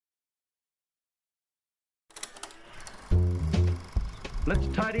Let's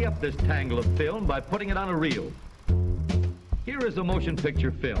tidy up this tangle of film by putting it on a reel. Here is a motion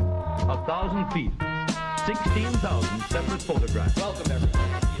picture film, 1,000 feet, 16,000 separate photographs. Welcome,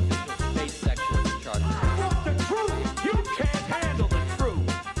 everyone, to the official space section of the charter. What's the truth? You can't handle the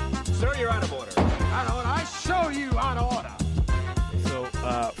truth. Sir, you're out of order. Out of order. I show you out of order. So,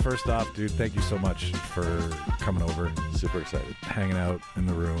 first off, dude, thank you so much for coming over. Super excited. Hanging out in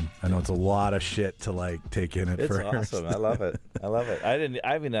the room. I know it's a lot of shit to, like, take in at It's first. awesome. I love it. I love it.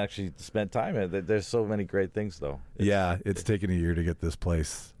 I haven't actually spent time in it. There's so many great things, though. It's taken a year to get this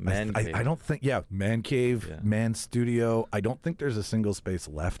place. Man cave. I don't think, man cave, man studio. I don't think there's a single space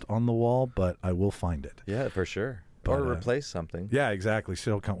left on the wall, but I will find it. Yeah, for sure. But, or replace something. Yeah, exactly.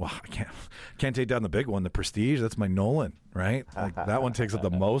 Still I can't take down the big one, the Prestige. That's my Nolan, right? Like, that one takes up the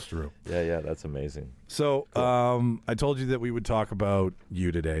most room. Yeah, that's amazing. So, cool. I told you that we would talk about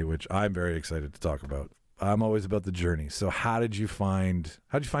you today, which I'm very excited to talk about. I'm always about the journey. So, how did you find film?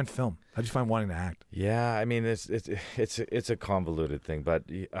 How did you find wanting to act? Yeah, I mean, it's a convoluted thing, but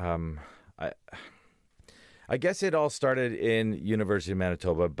I guess it all started in University of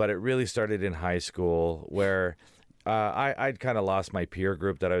Manitoba, but it really started in high school where I'd kind of lost my peer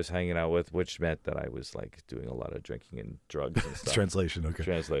group that I was hanging out with, which meant that I was like doing a lot of drinking and drugs and stuff. Translation.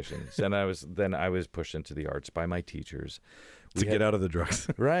 And I was pushed into the arts by my teachers to get out of the drugs.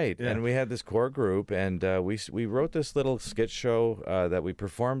 Right. Yeah. And we had this core group, and we wrote this little skit show that we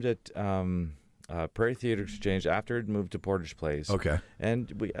performed at Prairie Theatre Exchange after it moved to Portage Place. Okay.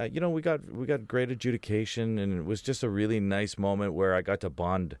 And we got great adjudication, and it was just a really nice moment where I got to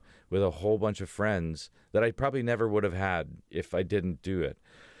bond with a whole bunch of friends that I probably never would have had if I didn't do it.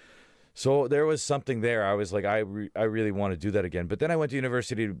 So there was something there. I was like, I really want to do that again. But then I went to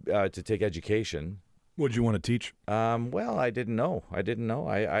university to take education. What did you want to teach? Well, I didn't know. I don't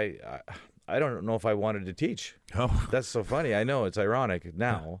know if I wanted to teach. Oh, that's so funny. I know, it's ironic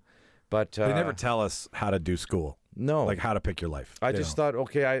now. But they never tell us how to do school. No, like how to pick your life. I just thought,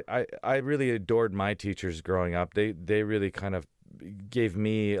 okay, I really adored my teachers growing up. They really kind of gave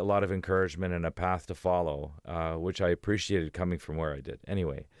me a lot of encouragement and a path to follow, which I appreciated coming from where I did.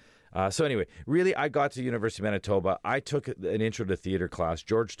 Anyway, really, I got to University of Manitoba. I took an intro to theater class.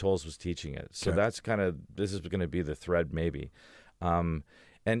 George Tolles was teaching it, so that's this is going to be the thread, maybe. And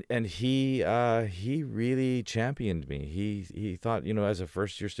he really championed me. He thought, as a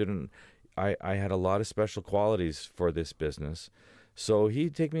first year student, I had a lot of special qualities for this business. So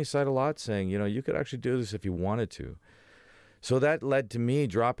he'd take me aside a lot, saying, you could actually do this if you wanted to. So that led to me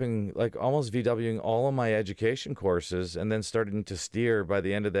dropping, like almost VWing all of my education courses, and then starting to steer by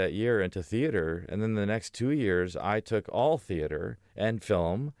the end of that year into theater. And then the next 2 years, I took all theater and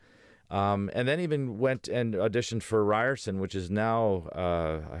film. And then even went and auditioned for Ryerson, which is now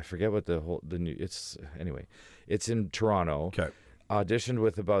I forget what it's in Toronto. Okay. Auditioned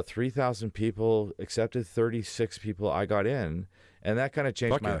with about 3,000 people, accepted 36 people. I got in, and that kind of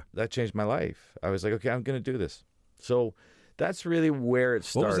changed my life. I was like, okay, I'm going to do this. So that's really where it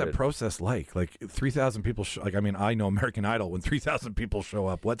started. What was that process like? Like 3,000 people. I know American Idol when 3,000 people show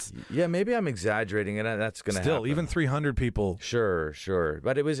up. Yeah, maybe I'm exaggerating, and that's going to happen. Still, even 300 people. Sure.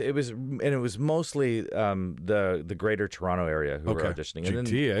 But it was mostly the Greater Toronto area who were auditioning.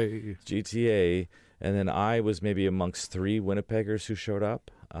 GTA, and then I was maybe amongst 3 Winnipeggers who showed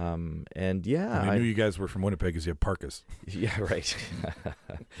up. I knew you guys were from Winnipeg because you have parkas. Yeah, right.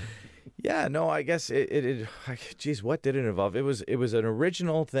 Yeah, no, I guess geez, what did it involve? It was an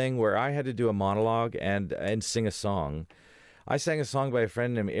original thing where I had to do a monologue and sing a song. I sang a song by a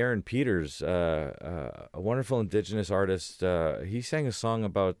friend named Aaron Peters, a wonderful Indigenous artist. He sang a song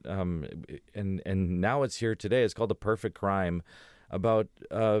about, and now it's here today. It's called "The Perfect Crime," about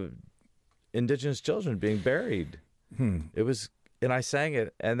Indigenous children being buried. It was. And I sang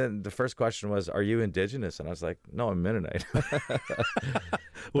it, and then the first question was, "Are you Indigenous?" And I was like, "No, I'm Mennonite."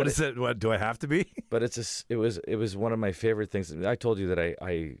 What is it? What do I have to be? But it was one of my favorite things. I told you that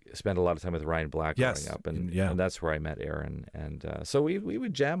I spent a lot of time with Ryan Black growing up, and that's where I met Aaron. And so we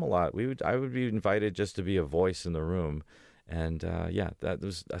would jam a lot. I would be invited just to be a voice in the room, and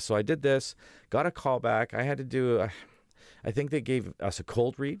so I did this. Got a call back. I had to do. I think they gave us a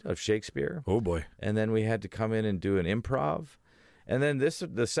cold read of Shakespeare. Oh boy! And then we had to come in and do an improv. And then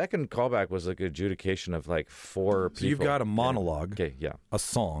the second callback was like adjudication of like 4 people. So you've got a monologue. Okay, yeah. A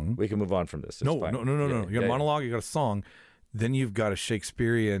song. We can move on from this. It's No. fine. You got a monologue, you got a song, then you've got a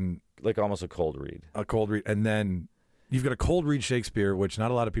Shakespearean... Like almost a cold read. And then you've got a cold read Shakespeare, which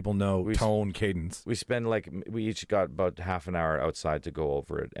not a lot of people know, tone, cadence. We each got about half an hour outside to go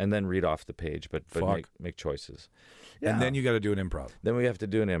over it, and then read off the page, but make choices. Yeah. And then you got to do an improv. Then we have to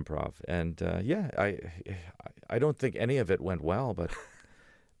do an improv. And I don't think any of it went well, but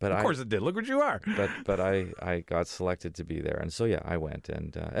But Of course it did. Look what you are. but I got selected to be there, and so yeah, I went,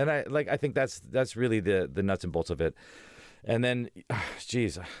 and I think that's really the nuts and bolts of it. And then,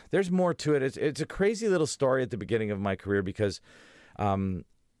 geez, there's more to it. It's a crazy little story at the beginning of my career because,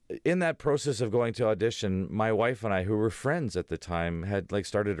 in that process of going to audition, my wife and I, who were friends at the time, had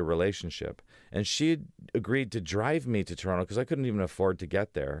started a relationship, and she had agreed to drive me to Toronto because I couldn't even afford to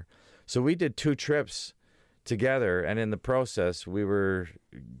get there. So we did 2 trips together, and in the process, we were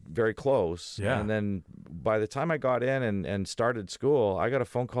very close. Yeah. And then by the time I got in and started school, I got a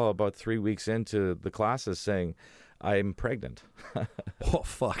phone call about 3 weeks into the classes saying, I'm pregnant. Oh,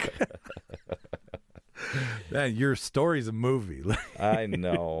 fuck. Man, your story's a movie. I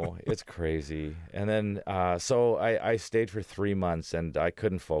know. It's crazy. And then, so I stayed for 3 months and I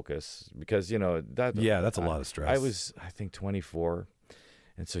couldn't focus because, that's a lot of stress. I was, I think, 24.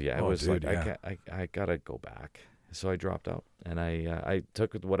 And so, yeah, I got to go back. So I dropped out and I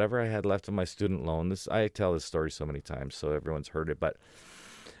took whatever I had left of my student loan. I tell this story so many times, so everyone's heard it, but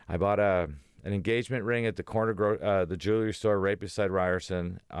I bought an engagement ring at the corner, the jewelry store right beside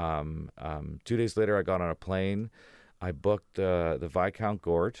Ryerson. 2 days later, I got on a plane. I booked the Viscount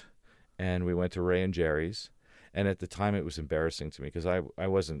Gort, and we went to Ray and Jerry's. And at the time, it was embarrassing to me because I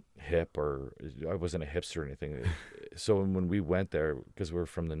wasn't hip or I wasn't a hipster or anything. So when we went there, because we were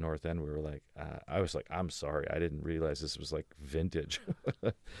from the North End, we were like, I was like, I'm sorry, I didn't realize this was like vintage.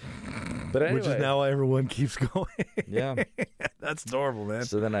 But anyway, which is now why everyone keeps going. Yeah, that's adorable, man.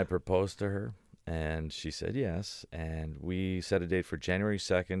 So then I proposed to her, and she said yes, and we set a date for January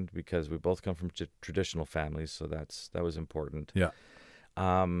 2nd because we both come from traditional families, so that was important. Yeah.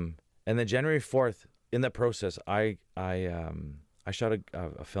 And then January 4th. In that process, I shot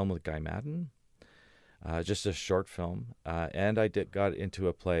a film with Guy Maddin, just a short film, and I got into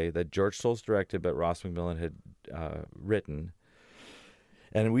a play that George Soules directed, but Ross McMillan had written.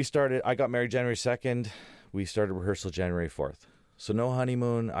 And I got married January 2nd. We started rehearsal January 4th. So no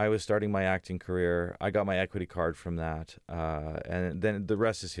honeymoon. I was starting my acting career. I got my equity card from that, and then the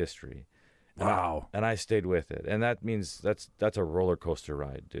rest is history. Wow. And I stayed with it. And that means that's a roller coaster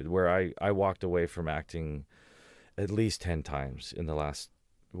ride, dude, where I walked away from acting at least 10 times in the last,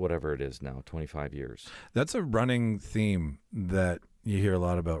 whatever it is now, 25 years. That's a running theme that you hear a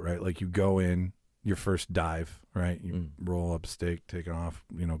lot about, right? Like you go in, your first dive, right? You roll up a stake, taking off,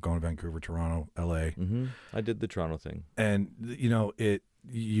 going to Vancouver, Toronto, LA. Mm-hmm. I did the Toronto thing. And,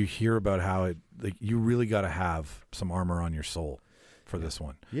 you hear about how you really got to have some armor on your soul for this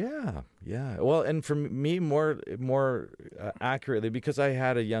one. Yeah. Well, and for me, more accurately, because I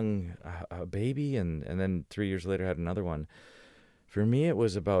had a young baby, and then 3 years later had another one. For me, it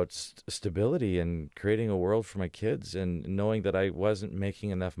was about stability and creating a world for my kids, and knowing that I wasn't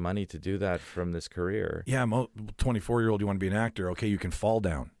making enough money to do that from this career. Yeah, 24-year-old, you want to be an actor. Okay, you can fall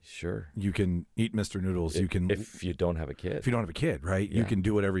down. Sure. You can eat Mr. Noodles. You can, if you don't have a kid. If you don't have a kid, right? Yeah. You can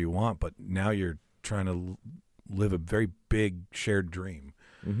do whatever you want, but now you're trying to live a very big shared dream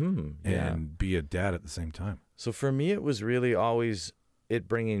and be a dad at the same time. So for me, it was really always it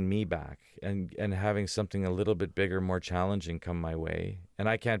bringing me back and having something a little bit bigger, more challenging come my way. And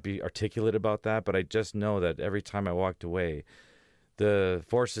I can't be articulate about that, but I just know that every time I walked away, the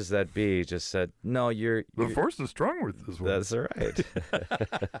forces that be just said, no, you're the force is strong with this one. That's right.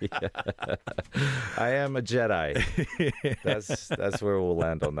 Yeah. I am a Jedi. That's where we'll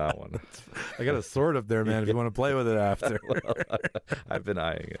land on that one. I got a sword up there, man, if you want to play with it after. Well, I've been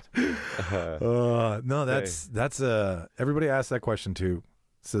eyeing it. No, that's everybody asks that question too.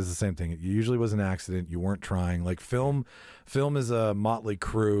 Says the same thing. It usually was an accident. You weren't trying. Like film is a motley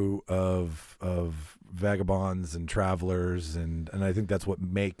crew of vagabonds and travelers, and I think that's what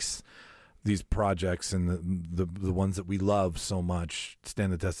makes these projects and the ones that we love so much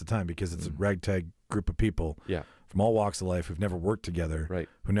stand the test of time, because it's a ragtag group of people from all walks of life who've never worked together, right?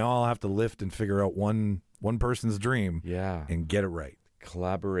 Who now all have to lift and figure out one person's dream, and get it right.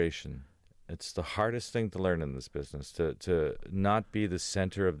 Collaboration. It's the hardest thing to learn in this business, to not be the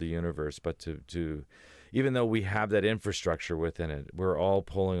center of the universe, but to even though we have that infrastructure within it, we're all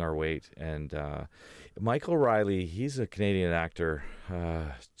pulling our weight. And Michael Riley, he's a Canadian actor.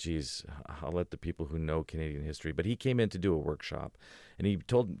 I'll let the people who know Canadian history, but he came in to do a workshop, and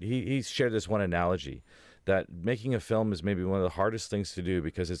he shared this one analogy that making a film is maybe one of the hardest things to do,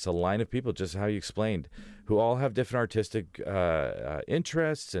 because it's a line of people, just how you explained, who all have different artistic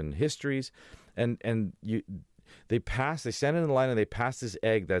interests and histories, and they stand in the line and they pass this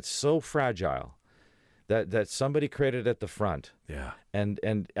egg that's so fragile that somebody created at the front. Yeah. And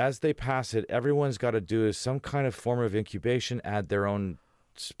as they pass it, everyone's got to do is some kind of form of incubation, add their own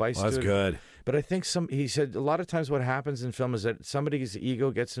spice to it. That's good. But I think he said a lot of times what happens in film is that somebody's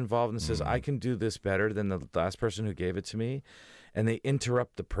ego gets involved and says, I can do this better than the last person who gave it to me. And they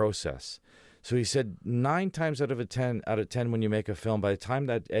interrupt the process. So he said 9 times out of 10, when you make a film, by the time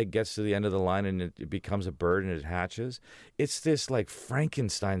that egg gets to the end of the line and it becomes a bird and it hatches, it's this like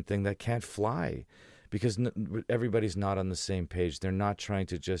Frankenstein thing that can't fly because everybody's not on the same page. They're not trying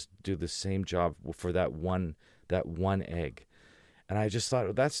to just do the same job for that one egg. And I just thought,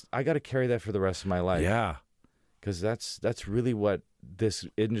 I got to carry that for the rest of my life. Yeah. Because that's really what this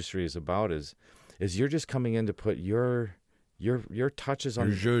industry is about, is you're just coming in to put your touches on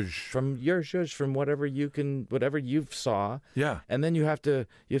your zhuzh from whatever you saw. Yeah. And then you have to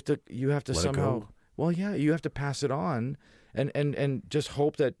Let somehow, you have to pass it on and just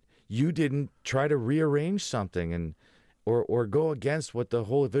hope that you didn't try to rearrange something or go against what the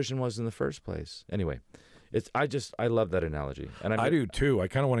whole vision was in the first place. Anyway, I love that analogy. And I do too. I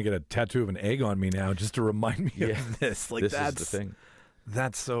kind of want to get a tattoo of an egg on me now just to remind me of this. Like this is the thing.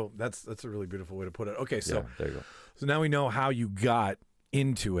 That's a really beautiful way to put it. Okay, so there you go. So now we know how you got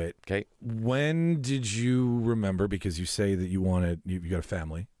into it. Okay. When did you remember? Because you say that you got a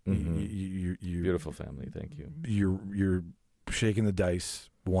family. Mm-hmm. You beautiful family. Thank you. You're shaking the dice,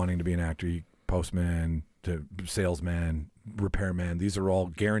 wanting to be an actor. Postman to salesman, repairman. These are all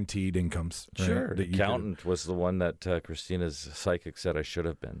guaranteed incomes. Right? Sure. The accountant was the one that Christina's psychic said I should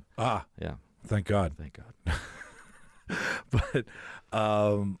have been. Ah. Yeah. Thank God. Thank God. But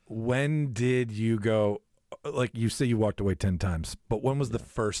when did you go? Like you say, you walked away 10 times. But when was the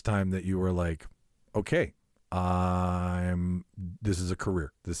first time that you were like, okay, this is a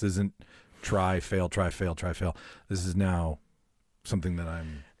career. This isn't try, fail. This is now something that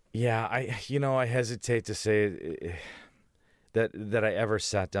I'm. Yeah, I hesitate to say that I ever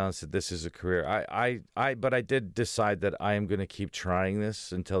sat down and said this is a career. But I did decide that I am going to keep trying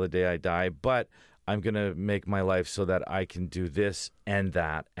this until the day I die. But I'm going to make my life so that I can do this and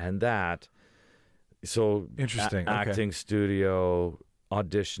that and that. So interesting. Acting studio,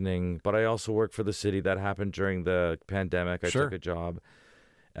 auditioning, but I also work for the city. That happened during the pandemic. I took a job.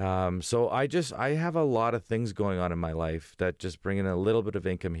 So I have a lot of things going on in my life that just bring in a little bit of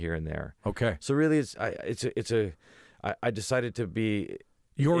income here and there. Okay. So really, I decided to be.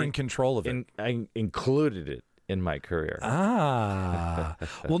 You're in control of it. I included it in my career.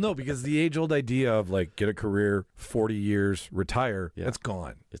 Well, no, because the age-old idea of like get a career, 40 years, retire, that's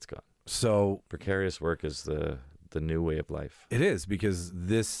gone. It's gone. So precarious work is the new way of life. It is, because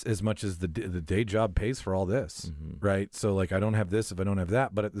this, as much as the day job pays for all this, right? So like I don't have this if I don't have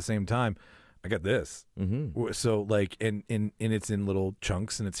that, but at the same time, I got this. Mm-hmm. So like, and it's in little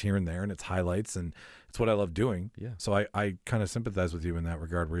chunks and it's here and there and it's highlights and it's what I love doing. Yeah. So I kind of sympathize with you in that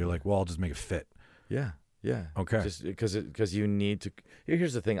regard, where you're like, well, I'll just make it fit. Yeah. Yeah. Okay. Just because you need to.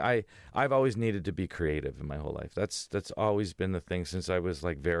 Here's the thing. I've always needed to be creative in my whole life. That's always been the thing since I was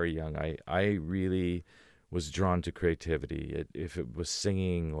like very young. I really was drawn to creativity. If it was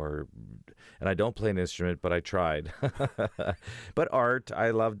singing and I don't play an instrument, but I tried. But art, I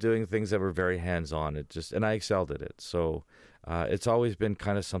love doing things that were very hands-on. And I excelled at it. So it's always been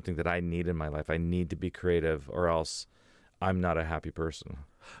kind of something that I need in my life. I need to be creative, or else I'm not a happy person.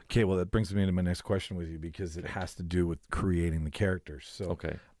 Okay, well, that brings me into my next question with you, because it has to do with creating the characters. So,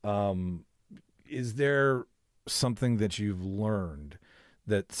 okay, is there something that you've learned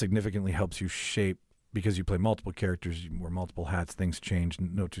that significantly helps you shape, because you play multiple characters, you wear multiple hats, things change,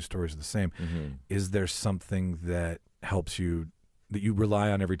 no two stories are the same. Mm-hmm. Is there something that helps you, that you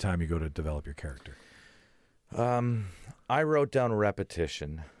rely on every time you go to develop your character? I wrote down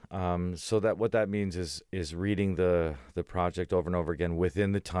repetition. So that what that means is reading the project over and over again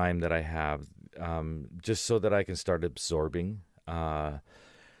within the time that I have, just so that I can start absorbing.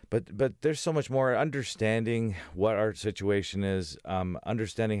 But there's so much more. Understanding what our situation is,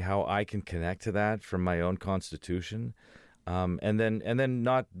 understanding how I can connect to that from my own constitution, and then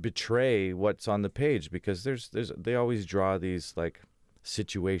not betray what's on the page, because they always draw these like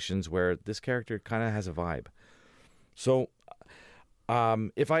situations where this character kind of has a vibe. So.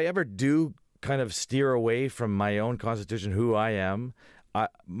 If I ever do kind of steer away from my own constitution, who I am,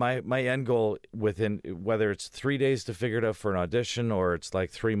 my end goal within, whether it's 3 days to figure it out for an audition or it's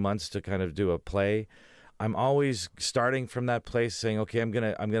like 3 months to kind of do a play, I'm always starting from that place, saying, okay, I'm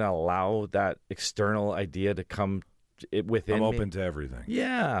gonna allow that external idea to come within me. I'm open to everything.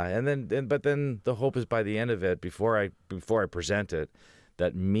 Yeah, but then the hope is by the end of it, before I present it,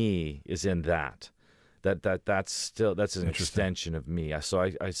 that me is in that. That's an extension of me. So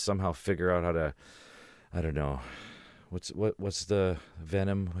I somehow figure out how to, I don't know, what's the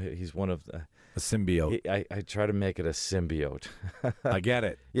Venom? He's one of the, A symbiote. I try to make it a symbiote. I get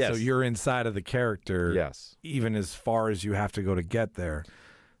it. Yes. So you're inside of the character. Yes. Even as far as you have to go to get there,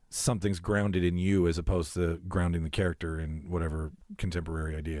 something's grounded in you as opposed to grounding the character in whatever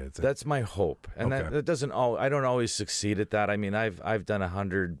contemporary idea it's in. That's my hope, and Okay. that doesn't all. I don't always succeed at that. I mean, I've done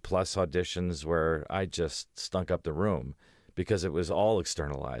 100+ auditions where I just stunk up the room because it was all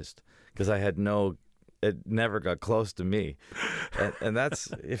externalized because I had no. It never got close to me, and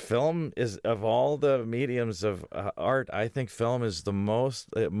that's film is of all the mediums of art. I think film is the most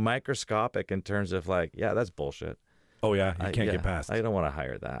microscopic in terms of like, yeah, that's bullshit. Oh yeah, you can't get past. I don't want to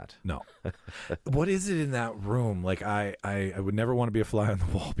hire that. No. What is it in that room? Like I would never want to be a fly on the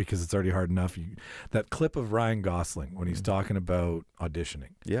wall because it's already hard enough. That clip of Ryan Gosling when he's talking about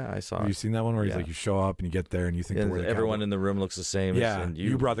auditioning. Yeah, I saw. Have you seen that one where he's Yeah. like, you show up and you get there and you think And the everyone cowboy. in the room looks the same. Yeah, and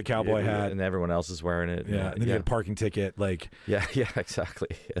you brought the cowboy hat. and everyone else is wearing it. Yeah, and then you get a parking ticket. Like, yeah,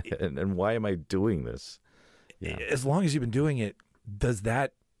 exactly. and why am I doing this? Yeah. as long as you've been doing it, does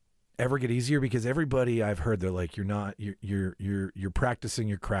that ever get easier? Because everybody I've heard, they're like, you're practicing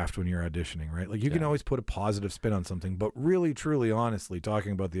your craft when you're auditioning, right? Like you can Yeah. always put a positive spin on something, but really, truly, honestly,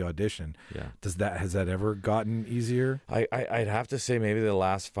 talking about the audition, Yeah. has that ever gotten easier? I'd have to say maybe the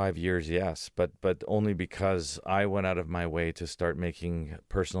last 5 years, yes, but only because I went out of my way to start making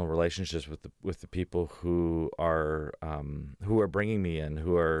personal relationships with the people who are bringing me in,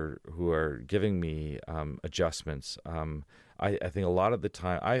 who are giving me adjustments. I think a lot of the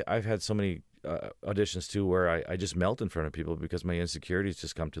time I've had so many auditions too where I just melt in front of people because my insecurities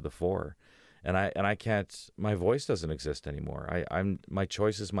just come to the fore, and I can't. My voice doesn't exist anymore. I'm my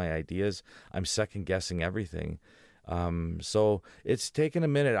choices, my ideas. I'm second guessing everything. So it's taken a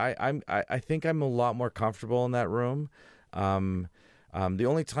minute. I think I'm a lot more comfortable in that room. The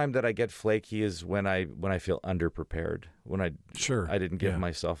only time that I get flaky is when I feel underprepared, when I didn't give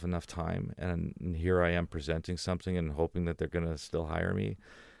myself enough time, and here I am presenting something and hoping that they're gonna still hire me.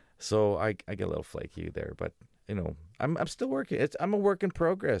 So I get a little flaky there, but I'm still working. I'm a work in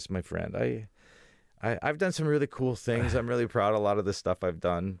progress, my friend. I've done some really cool things. I'm really proud of a lot of the stuff I've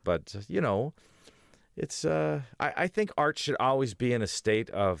done, but it's I think art should always be in a state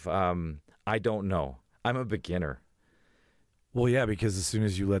of I don't know. I'm a beginner. Well, yeah, because as soon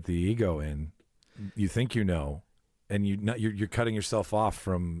as you let the ego in, you think you know, and you're cutting yourself off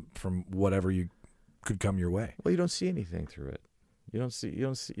from whatever you could come your way. Well, you don't see anything through it. You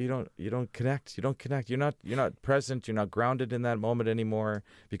don't connect. You're not present. You're not grounded in that moment anymore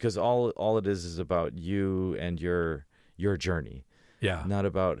because all it is about you and your journey. Yeah. Not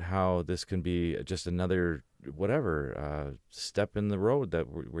about how this can be just another step in the road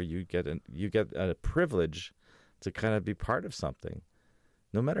where you get a privilege to kind of be part of something,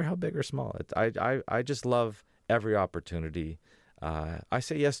 no matter how big or small. I just love every opportunity. I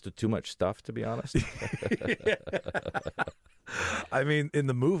say yes to too much stuff, to be honest. I mean, in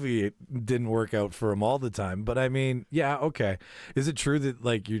the movie, it didn't work out for him all the time. But I mean, yeah, okay. Is it true that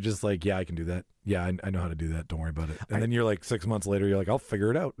like you're just like, yeah, I can do that. Yeah, I know how to do that. Don't worry about it. And then you're like 6 months later, you're like, I'll figure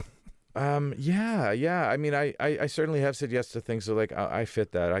it out. Yeah. I mean, I certainly have said yes to things. So like, I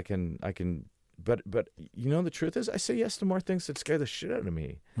fit that. I can. But the truth is, I say yes to more things that scare the shit out of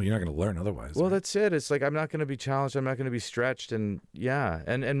me. Well, you're not going to learn otherwise. Well, right? that's it. It's like I'm not going to be challenged. I'm not going to be stretched, and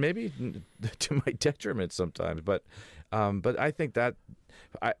maybe to my detriment sometimes. But I think that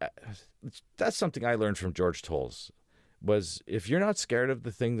that's something I learned from George Tolles. Was if you're not scared of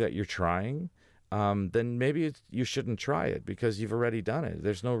the thing that you're trying, then maybe you shouldn't try it because you've already done it.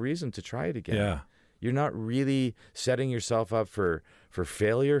 There's no reason to try it again. Yeah. You're not really setting yourself up for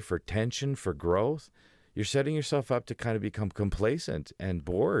failure, for tension, for growth. You're setting yourself up to kind of become complacent and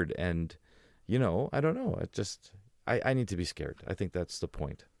bored. And, I don't know. I need to be scared. I think that's the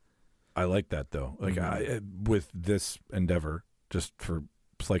point. I like that, though. Like, with this endeavor, just for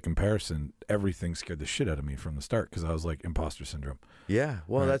slight comparison, everything scared the shit out of me from the start because I was like, imposter syndrome. Yeah,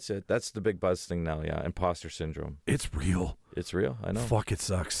 well, Right. That's it. That's the big buzz thing now, yeah, imposter syndrome. It's real. It's real, I know. Fuck, it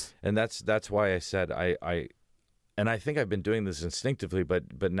sucks. And that's why I said and I think I've been doing this instinctively,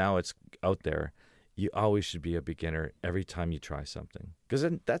 but now it's out there. You always should be a beginner every time you try something, because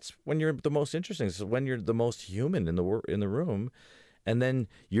then that's when you're the most interesting. It's when you're the most human in the room, and then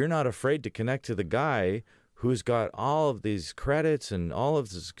you're not afraid to connect to the guy who's got all of these credits and all of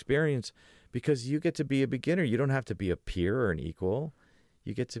this experience, because you get to be a beginner. You don't have to be a peer or an equal.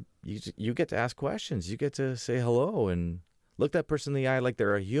 You get to ask questions. You get to say hello and look that person in the eye like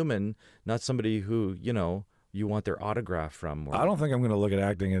they're a human, not somebody who you want their autograph from. I don't think I'm going to look at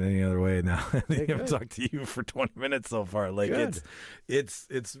acting in any other way now. Hey, I've talked to you for 20 minutes so far. Like Good.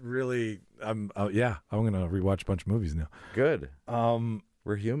 it's really, I'm going to rewatch a bunch of movies now. Good.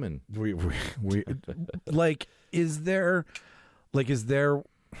 We're human. We like, is there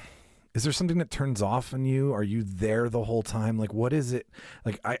something that turns off in you? Are you there the whole time? Like, what is it?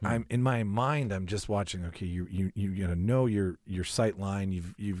 Like, I'm in my mind, I'm just watching. Okay, you gotta know your sight line.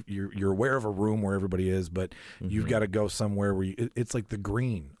 You're aware of a room where everybody is, but you've got to go somewhere where it's like the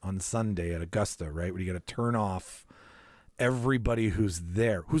green on Sunday at Augusta, right? Where you got to turn off everybody who's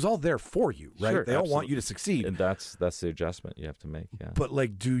all there for you, right? Sure, they all want you to succeed, and that's the adjustment you have to make. Yeah. But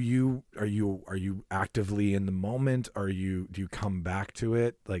like, are you actively in the moment? Do you come back to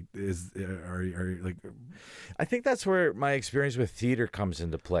it? Like, are you like? I think that's where my experience with theater comes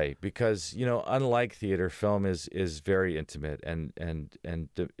into play, because unlike theater, film is very intimate, and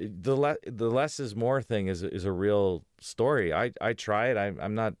the less is more thing is a real story. I try it.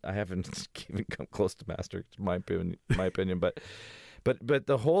 I haven't even come close to master, in my opinion, but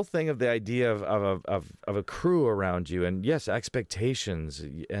the whole thing of the idea of a crew around you, and yes, expectations,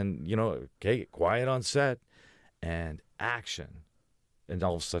 and okay, quiet on set and action, and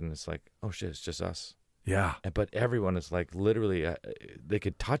all of a sudden it's like, oh shit, it's just us. Yeah. But everyone is like, literally, they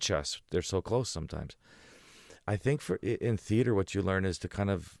could touch us. They're so close sometimes. I think in theater, what you learn is to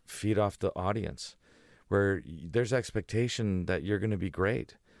kind of feed off the audience, where there's expectation that you're going to be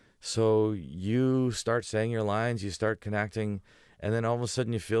great. So you start saying your lines, you start connecting, and then all of a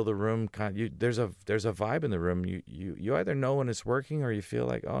sudden you feel the room there's a vibe in the room. You either know when it's working, or you feel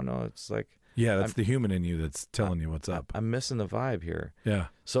like, oh no, it's like, yeah, that's the human in you that's telling you what's up. I'm missing the vibe here. Yeah.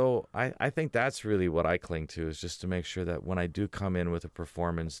 So I think that's really what I cling to, is just to make sure that when I do come in with a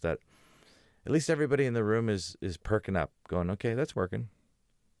performance, that at least everybody in the room is perking up, going, okay, that's working.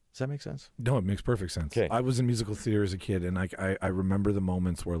 Does that make sense? No, it makes perfect sense. Okay. I was in musical theater as a kid, and I remember the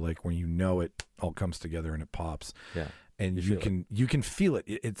moments where, like, when it all comes together and it pops. Yeah. And you can feel it.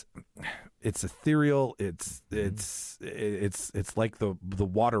 It's ethereal. It's like the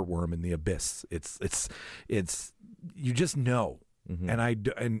water worm in the abyss. It's you just know. And I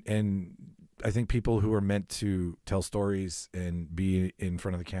think people who are meant to tell stories and be in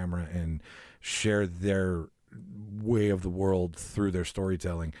front of the camera and share their way of the world through their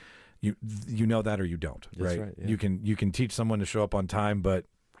storytelling, you know that, or you don't. That's right? Yeah. You can teach someone to show up on time, but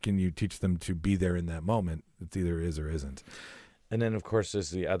can you teach them to be there in that moment? It's either is or isn't. And then, of course,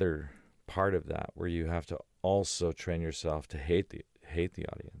 there's the other part of that, where you have to also train yourself to hate the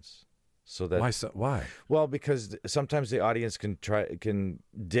audience. So that why? Well, because sometimes the audience can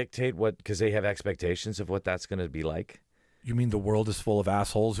dictate because they have expectations of what that's going to be like. You mean the world is full of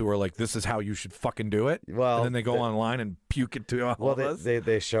assholes who are like, this is how you should fucking do it? Well, and then they go online and puke it to all of us?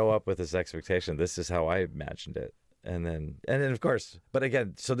 They show up with this expectation. This is how I imagined it. And then of course, but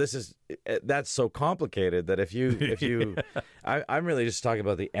again, so that's so complicated that if you, I'm really just talking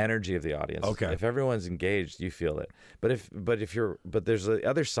about the energy of the audience. Okay. If everyone's engaged, you feel it. But there's the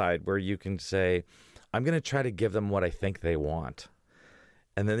other side where you can say, I'm going to try to give them what I think they want.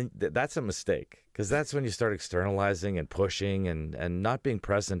 And then that's a mistake, because that's when you start externalizing and pushing and not being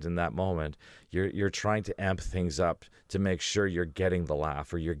present in that moment. You're trying to amp things up to make sure you're getting the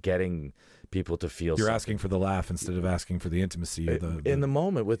laugh, or you're getting people to feel You're something. asking for the laugh instead of asking for the intimacy of in the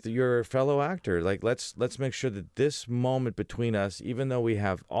moment with your fellow actor. Like, let's make sure that this moment between us, even though we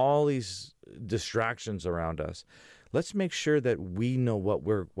have all these distractions around us, let's make sure that we know what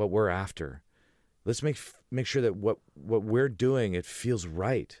we're after. Let's make sure that what we're doing, it feels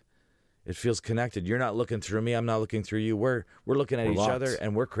right. It feels connected. You're not looking through me. I'm not looking through you. We're looking at each other,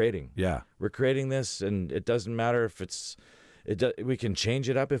 and we're creating. Yeah. We're creating this, and it doesn't matter if we can change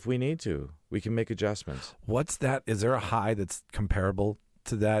it up if we need to. We can make adjustments. What's that? Is there a high that's comparable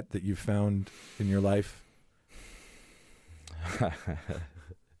to that you've found in your life?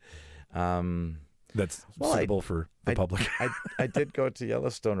 That's suitable for the public. I did go to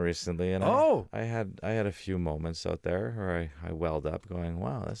Yellowstone recently, and I had a few moments out there where I welled up, going,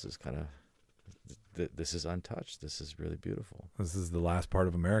 "Wow, this is this is untouched. This is really beautiful. This is the last part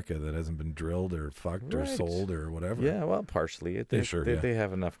of America that hasn't been drilled or fucked or sold or whatever." Yeah, well, partially. They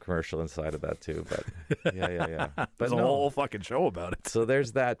have enough commercial inside of that too, but yeah. But there's a whole fucking show about it. So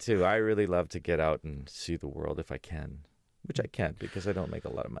there's that too. I really love to get out and see the world if I can. Which I can't, because I don't make a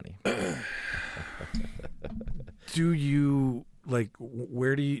lot of money. Do you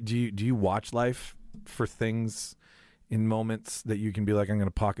where do you watch life for things in moments that you can be like, I'm going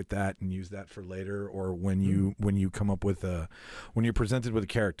to pocket that and use that for later? Or when you come up with when you're presented with a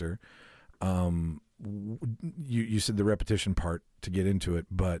character, you said the repetition part to get into it,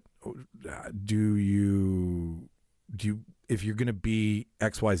 but do you if you're going to be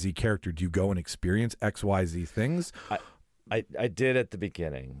XYZ character, do you go and experience XYZ things? I did at the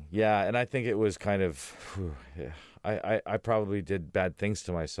beginning, yeah, and I think it was kind of, I probably did bad things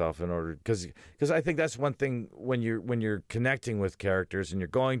to myself in order because I think that's one thing when you're connecting with characters and you're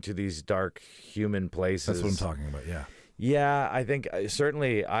going to these dark human places. That's what I'm talking about. Yeah. Yeah, I think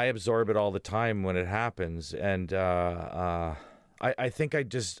certainly I absorb it all the time when it happens, and I think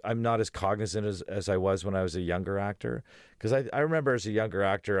I'm not as cognizant as I was when I was a younger actor. Because I remember as a younger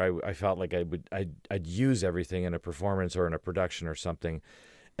actor, I felt like I'd use everything in a performance or in a production or something,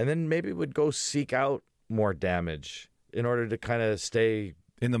 and then maybe would go seek out more damage in order to kind of stay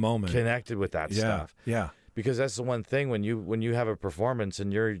in the moment, connected with that stuff. Yeah. Because that's the one thing when you have a performance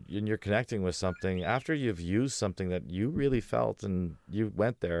and you're connecting with something after you've used something that you really felt and you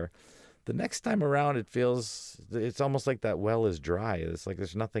went there. The next time around, it's almost like that well is dry. It's like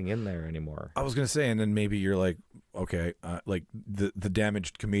there's nothing in there anymore. I was gonna say, and then maybe you're like, okay, like the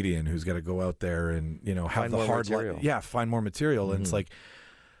damaged comedian who's got to go out there and have find the more hard material. find more material. Mm-hmm. And it's like,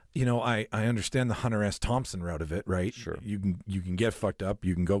 I understand the Hunter S. Thompson route of it, right? Sure. You can get fucked up,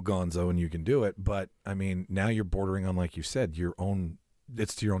 you can go gonzo, and you can do it. But I mean, now you're bordering on, like you said,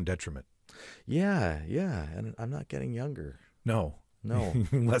 it's to your own detriment. Yeah, and I'm not getting younger. No.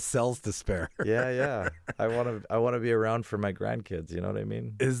 Less cells to spare. Yeah. I want to be around for my grandkids. You know what I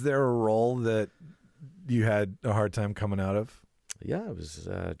mean? Is there a role that you had a hard time coming out of? Yeah, it was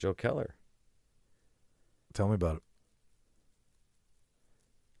Joe Keller. Tell me about it.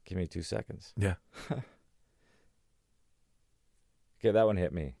 Give me 2 seconds. Yeah. Okay, that one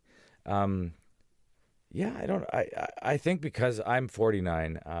hit me. Yeah, I think because I'm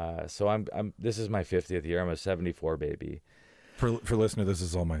 49, so I'm this is my 50th year. I'm a 74 baby. For listener, this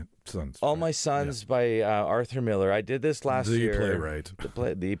is All My Sons. All My Sons by Arthur Miller. I did this last year.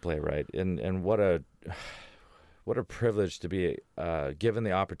 The playwright, and what a privilege to be given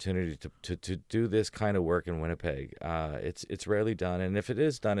the opportunity to do this kind of work in Winnipeg. It's rarely done, and if it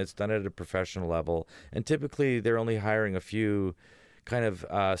is done, it's done at a professional level. And typically, they're only hiring a few kind of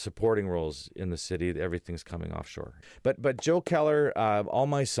supporting roles in the city. Everything's coming offshore. But Joe Keller, All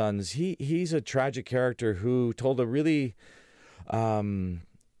My Sons, he's a tragic character who told a really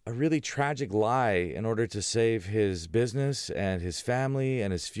tragic lie in order to save his business and his family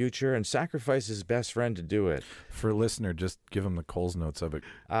and his future, and sacrifice his best friend to do it. For a listener, just give him the Coles notes of it.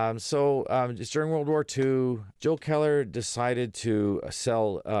 Just during World War II, Joe Keller decided to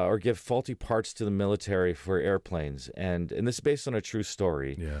sell or give faulty parts to the military for airplanes, and this is based on a true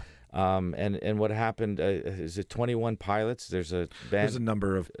story. Yeah. And what happened is it 21 pilots? There's a band. There's a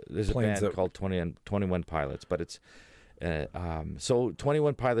number of There's a planes band called 21 Pilots, but it's. So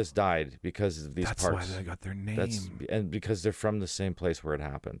 21 pilots died because of these parts. That's why they got their name. And because they're from the same place where it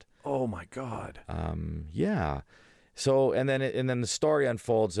happened. Oh my God. Yeah. So and then the story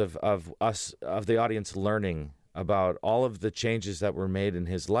unfolds of the audience learning about all of the changes that were made in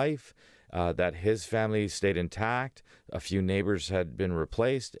his life, that his family stayed intact, a few neighbors had been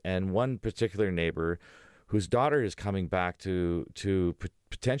replaced, and one particular neighbor whose daughter is coming back to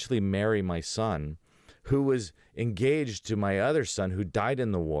potentially marry my son, who was engaged to my other son who died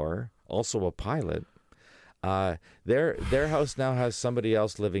in the war, also a pilot. Their house now has somebody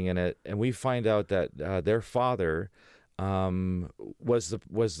else living in it, and we find out that their father was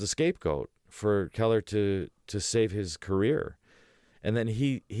the scapegoat for Keller to save his career, and then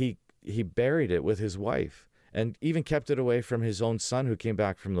he buried it with his wife, and even kept it away from his own son who came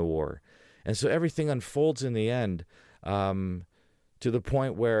back from the war, and so everything unfolds in the end. To the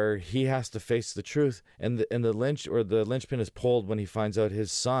point where he has to face the truth, and the linchpin is pulled when he finds out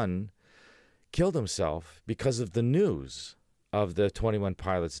his son killed himself because of the news of the 21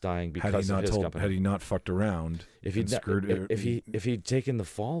 pilots dying because of his company. Had he not fucked around, if he'd taken the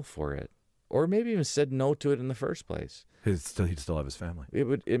fall for it, or maybe even said no to it in the first place, he'd still have his family.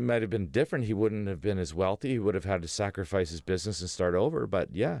 It might have been different. He wouldn't have been as wealthy. He would have had to sacrifice his business and start over. But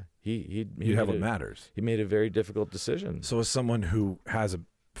yeah, he have what matters. He made a very difficult decision. So as someone who has a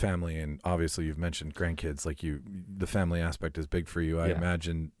family, and obviously you've mentioned grandkids, like the family aspect is big for you. I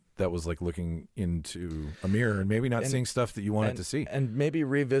imagine that was like looking into a mirror and maybe not seeing stuff that you wanted to see. And maybe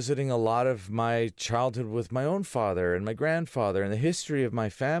revisiting a lot of my childhood with my own father and my grandfather and the history of my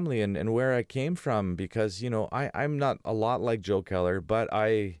family and where I came from, because, I'm not a lot like Joe Keller, but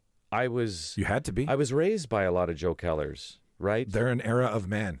I was... You had to be. I was raised by a lot of Joe Kellers, right? They're an era of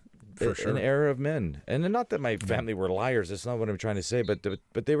man, for sure. An era of men. And not that my family were liars, that's not what I'm trying to say, but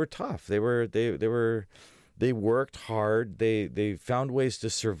they were tough. They worked hard. They found ways to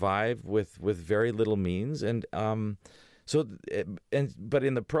survive with very little means, but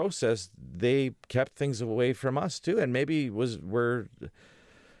in the process they kept things away from us too. And maybe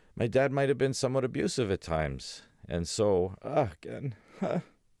my dad might have been somewhat abusive at times, And so, again, I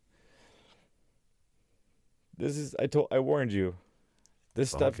warned you.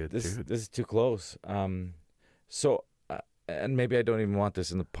 This stuff, this is too close. And maybe I don't even want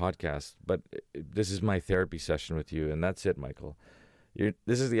this in the podcast, but this is my therapy session with you, and that's it, Michael.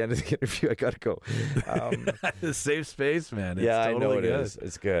 This is the end of the interview. I gotta go. Safe space, man. It's yeah, totally I know it good. is.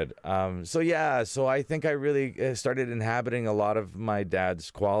 It's good. So I think I really started inhabiting a lot of my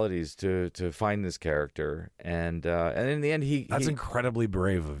dad's qualities to find this character, and in the end, that's incredibly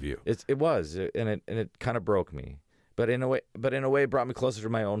brave of you. It was, and it kind of broke me, but in a way, it brought me closer to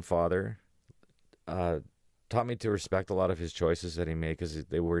my own father. Taught me to respect a lot of his choices that he made because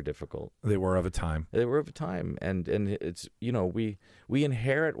they were difficult. They were of a time. They were of a time, and it's we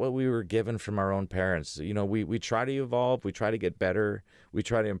inherit what we were given from our own parents. We try to evolve, we try to get better, we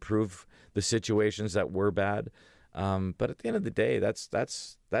try to improve the situations that were bad. But at the end of the day, that's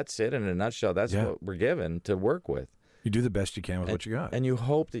it in a nutshell. That's what we're given to work with. You do the best you can with what you got, and you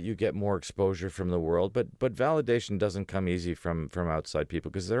hope that you get more exposure from the world. But validation doesn't come easy from outside people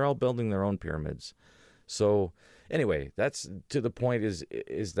because they're all building their own pyramids. So anyway, that's to the point is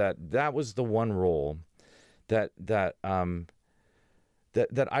that was the one role that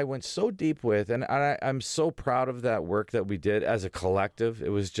I went so deep with, and I'm so proud of that work that we did as a collective. It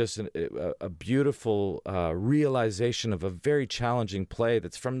was just a beautiful realization of a very challenging play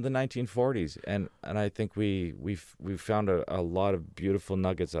that's from the 1940s, and I think we found a lot of beautiful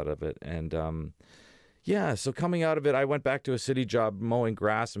nuggets out of it, and so coming out of it, I went back to a city job mowing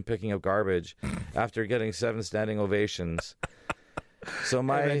grass and picking up garbage after getting 7 standing ovations. So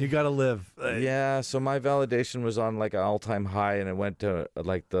you got to live. So my validation was on like an all-time high, and it went to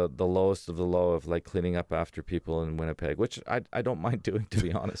like the lowest of the low of like cleaning up after people in Winnipeg, which I don't mind doing, to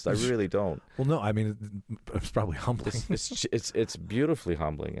be honest. I really don't. Well, no, I mean it's probably humbling. It's beautifully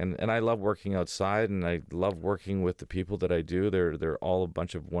humbling, and I love working outside, and I love working with the people that I do. They're all a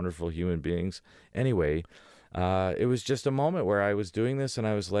bunch of wonderful human beings. Anyway, it was just a moment where I was doing this, and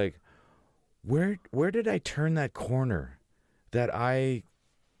I was like, where did I turn that corner? That I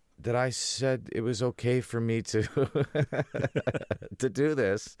said it was okay for me to to do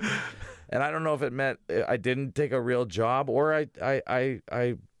this, and I don't know if it meant I didn't take a real job or I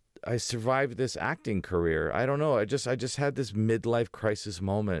survived this acting career. I don't know. I just had this midlife crisis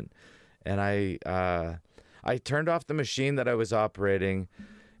moment, and I turned off the machine that I was operating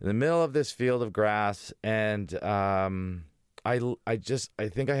in the middle of this field of grass, and I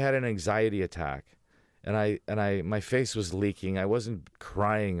think I had an anxiety attack. And my face was leaking. I wasn't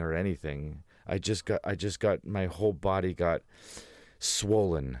crying or anything. I just got my whole body got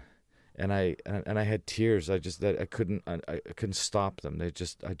swollen, and I had tears. I couldn't stop them. I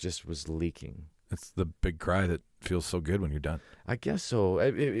just was leaking. It's the big cry that feels so good when you're done. I guess so.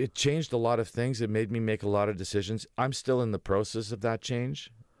 It changed a lot of things. It made me make a lot of decisions. I'm still in the process of that change.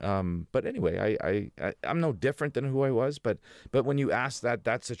 But anyway, I'm no different than who I was. But when you ask that,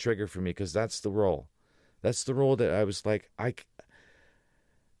 that's a trigger for me because that's the role. That's the role that I was like, I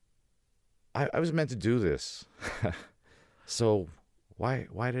was meant to do this. So why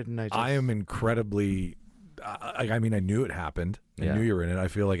didn't I just... I am incredibly... I mean, I knew it happened. I knew you were in it. I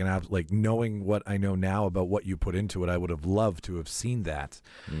feel like knowing what I know now about what you put into it, I would have loved to have seen that.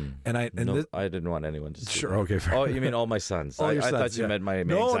 And I didn't want anyone to see Sure, that. Okay. Fair. Oh, you mean all my sons? All your I sons, thought you meant my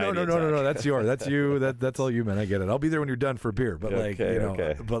No. That's yours. That's you. That's that's all you meant. I get it. I'll be there when you're done for a beer. But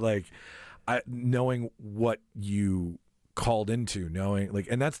but like, knowing what you called into, knowing like,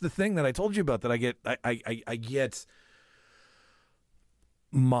 and that's the thing that I told you about that I get.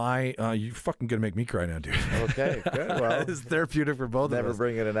 You fucking gonna make me cry now, dude. Okay, good. Well, it's therapeutic for both of us. Never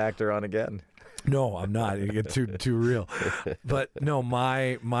bringing an actor on again. No, I'm not. You get too real. But no,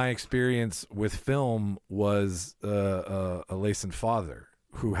 my experience with film was a Layson father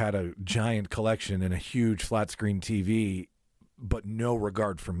who had a giant collection and a huge flat screen TV, but no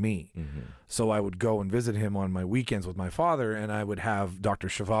regard for me. Mm-hmm. So I would go and visit him on my weekends with my father, and I would have Dr.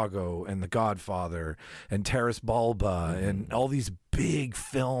 Zhivago and The Godfather and Terrace Bulba and all these big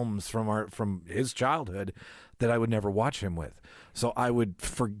films from his childhood that I would never watch him with. So I would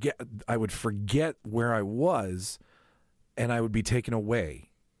forget where I was, and I would be taken away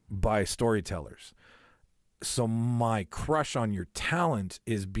by storytellers. So my crush on your talent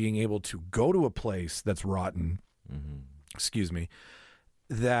is being able to go to a place that's rotten, excuse me,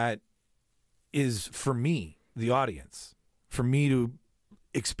 that is for me, the audience, for me to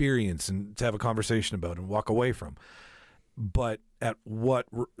experience and to have a conversation about and walk away from. But at what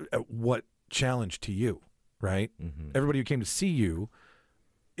challenge to you, right? Mm-hmm. Everybody who came to see you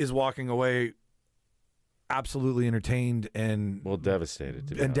is walking away absolutely entertained and devastated.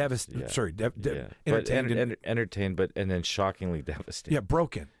 To be and honest. devastated. Yeah. Sorry, Yeah. entertained, but entertained, but and then shockingly devastated.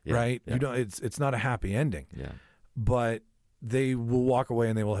 broken. Yeah, Right? yeah. You know, it's not a happy ending. Yeah. But they will walk away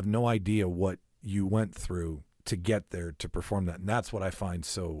and they will have no idea what you went through to get there to perform that. And that's what I find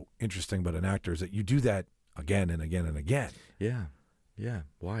so interesting about an actor, is that you do that again and again and again. Yeah. Yeah.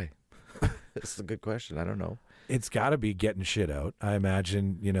 Why? That's a good question. I don't know. It's got to be getting shit out. I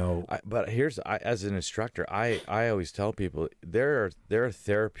imagine, you know. But as an instructor, I always tell people there are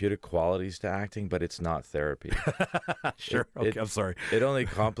therapeutic qualities to acting, but it's not therapy. Sure. Okay, I'm sorry. It only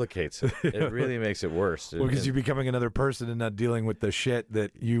complicates it. It really makes it worse. Well, because you're becoming another person and not dealing with the shit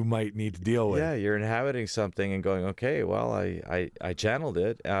that you might need to deal with. Yeah, you're inhabiting something and going, okay, well, I channeled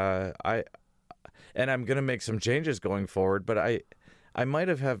it. And I'm going to make some changes going forward, but I might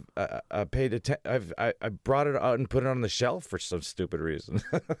have paid attention. I brought it out and put it on the shelf for some stupid reason.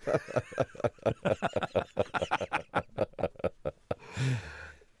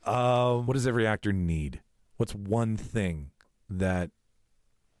 What does every actor need? What's one thing that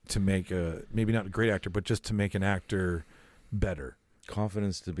to make maybe not a great actor, but just to make an actor better?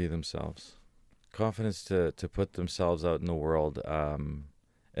 Confidence to be themselves. Confidence to put themselves out in the world.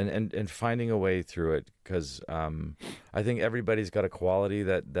 And finding a way through it, because I think everybody's got a quality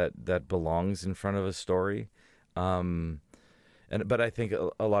that belongs in front of a story, but I think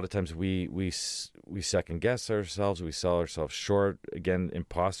a lot of times we second guess ourselves, we sell ourselves short. Again,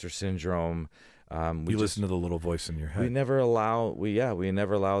 imposter syndrome. You listen to the little voice in your head. We never allow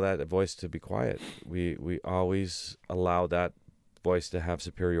that voice to be quiet. We always allow that voice to have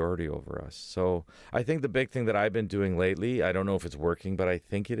superiority over us. So I think the big thing that I've been doing lately, I don't know if it's working, but I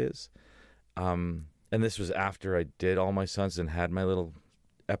think it is. And this was after I did All My Sons and had my little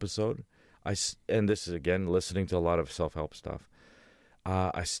episode. And this is, again, listening to a lot of self-help stuff.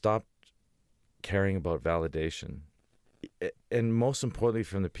 I stopped caring about validation. And most importantly,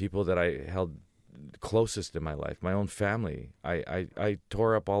 from the people that I held closest in my life, my own family. I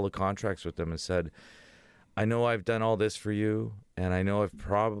tore up all the contracts with them and said, I know I've done all this for you, and I know I've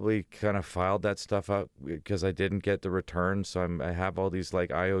probably kind of filed that stuff out because I didn't get the return, so I have all these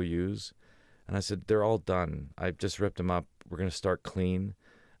like IOUs. And I said, they're all done. I've just ripped them up. We're going to start clean.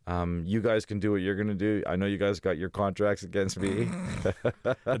 You guys can do what you're going to do. I know you guys got your contracts against me.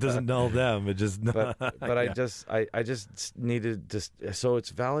 It doesn't null them. It just but yeah. I just needed to. So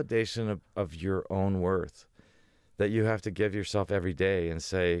it's validation of your own worth that you have to give yourself every day and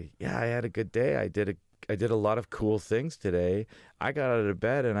say, yeah, I had a good day. I did a lot of cool things today. I got out of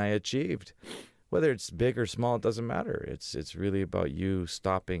bed and I achieved. Whether it's big or small, it doesn't matter. It's really about you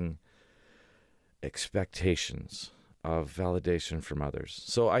stopping expectations of validation from others.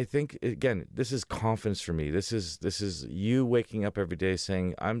 So I think, again, this is confidence for me. This is you waking up every day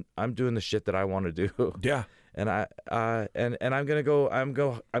saying, I'm doing the shit that I want to do. Yeah. And I'm gonna go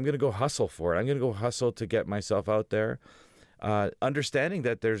hustle for it. I'm gonna go hustle to get myself out there. Understanding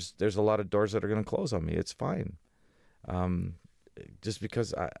that there's a lot of doors that are going to close on me. It's fine. Just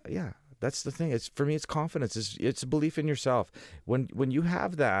because, that's the thing. For me, it's confidence. It's a belief in yourself. When you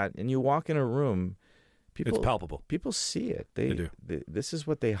have that and you walk in a room, people, it's palpable. People see it. They do. This is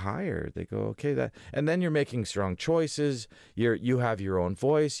what they hire. They go, okay, and then you're making strong choices. You have your own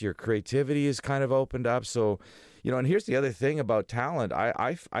voice. Your creativity is kind of opened up. So, and here's the other thing about talent.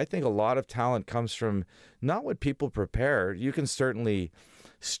 I think a lot of talent comes from not what people prepare. You can certainly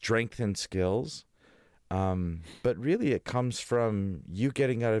strengthen skills, but really it comes from you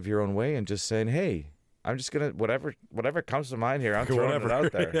getting out of your own way and just saying, hey, I'm just going to, whatever comes to mind here, I'm throwing it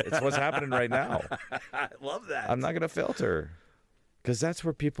out there. It's what's happening right now. I love that. I'm not going to filter. Because that's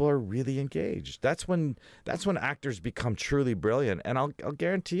where people are really engaged. That's when actors become truly brilliant. And I'll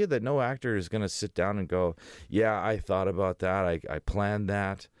guarantee you that no actor is going to sit down and go, yeah, I thought about that. I planned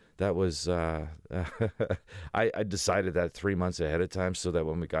that. That was I decided that 3 months ahead of time so that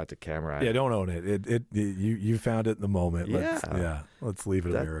when we got to camera, don't own it. You found it in the moment. Let's leave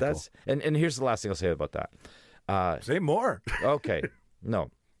it a miracle. And here's the last thing I'll say about that. Say more. Okay,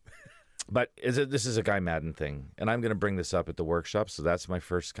 no. But this is a Guy Maddin thing, and I'm going to bring this up at the workshop, so that's my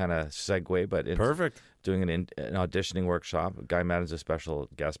first kind of segue. But it's perfect. Doing an auditioning workshop. Guy Maddin's a special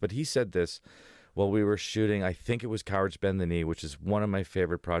guest, but he said this while we were shooting. I think it was Cowards Bend the Knee, which is one of my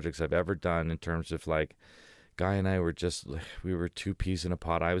favorite projects I've ever done in terms of like Guy and I were we were two peas in a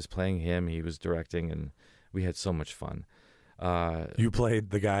pod. I was playing him, he was directing, and we had so much fun. You played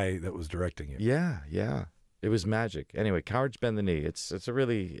the guy that was directing you. Yeah. It was magic. Anyway, Cowards Bend the Knee. It's a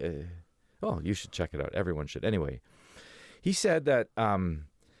really... you should check it out. Everyone should. Anyway, he said that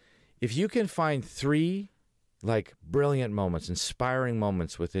if you can find 3 like brilliant moments, inspiring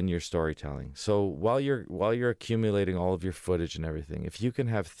moments within your storytelling. So while you're accumulating all of your footage and everything, if you can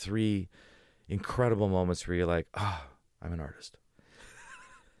have 3 incredible moments where you're like, I'm an artist.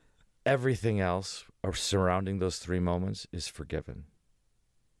 Everything else surrounding those 3 moments is forgiven.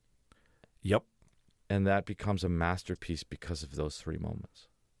 Yep. And that becomes a masterpiece because of those 3 moments.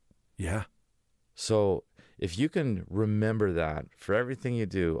 Yeah. So if you can remember that for everything you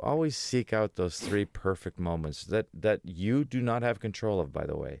do, always seek out those 3 perfect moments that you do not have control of, by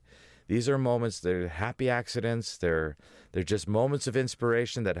the way. These are moments, they're happy accidents. They're just moments of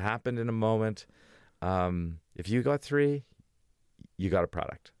inspiration that happened in a moment. If you got 3, you got a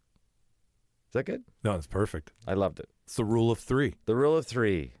product. Is that good? No, it's perfect. I loved it. It's the Rule of 3 The Rule of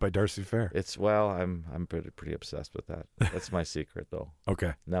 3 by Darcy Fehr. I'm pretty obsessed with that. That's my secret, though.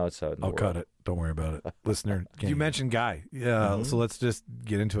 Okay. Now it's out in the I'll world. cut it. Don't worry about it. Listener, you mentioned Guy. Yeah, so let's just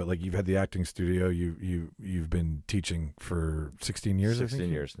get into it. Like, you've had the acting studio. You've been teaching for 16 years, 16 I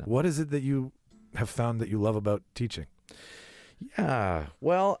think? years now. What is it that you have found that you love about teaching? Yeah,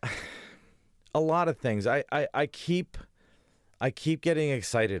 well, a lot of things. I keep getting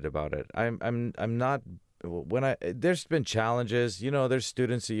excited about it. I'm not there's been challenges. There's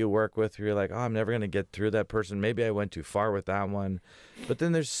students that you work with who you're like, I'm never going to get through that person. Maybe I went too far with that one. But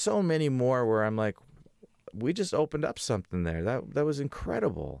then there's so many more where I'm like, we just opened up something there. That was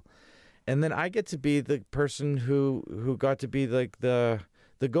incredible. And then I get to be the person who got to be like the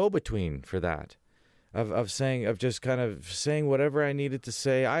go-between for that. Of just kind of saying whatever I needed to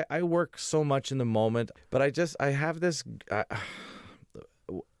say. I work so much in the moment, but I have this.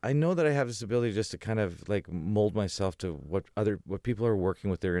 I know that I have this ability just to kind of like mold myself to what people are working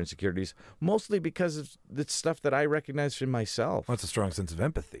with their insecurities, mostly because of the stuff that I recognize in myself. Well, that's a strong sense of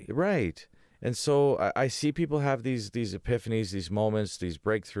empathy. Right. And so I see people have these epiphanies, these moments, these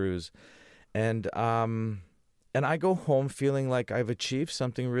breakthroughs, and I go home feeling like I've achieved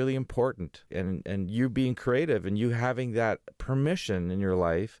something really important. And you being creative and you having that permission in your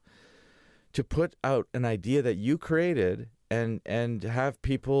life to put out an idea that you created and have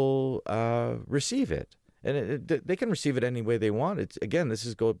people receive it. And they can receive it any way they want.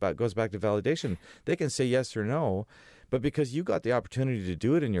 This goes back to validation. They can say yes or no, but because you got the opportunity to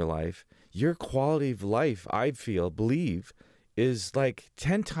do it in your life, your quality of life, I believe, is like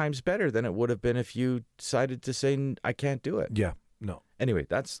 10 times better than it would have been if you decided to say, I can't do it. Yeah, no. Anyway,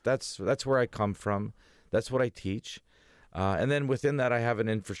 that's where I come from. That's what I teach. And then within that, I have an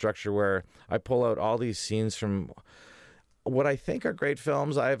infrastructure where I pull out all these scenes from what I think are great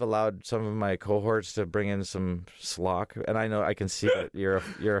films. I've allowed some of my cohorts to bring in some schlock, and I know I can see that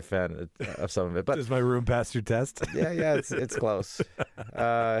you're a fan of some of it. But does my room pass your test? Yeah, it's close.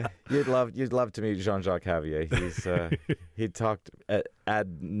 You'd love to meet Jean-Jacques Javier. He talked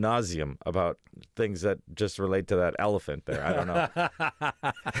ad nauseum about things that just relate to that elephant there. I don't know.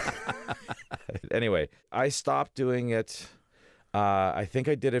 Anyway, I stopped doing it. I think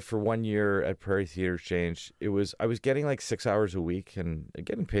I did it for 1 year at Prairie Theatre Exchange. I was getting like 6 hours a week and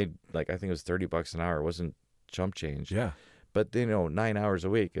getting paid like, I think it was $30 an hour. It wasn't chump change. Yeah. But 9 hours a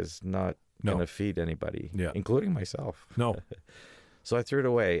week is not going to feed anybody, including myself. No. So I threw it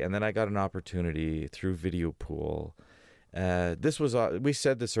away, and then I got an opportunity through Video Pool. This was we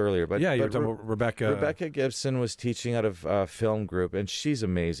said this earlier, but yeah, you're talking about Rebecca. Rebecca Gibson was teaching out of Film Group, and she's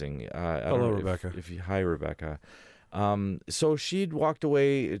amazing. Hello, Rebecca. Hi, Rebecca. So she'd walked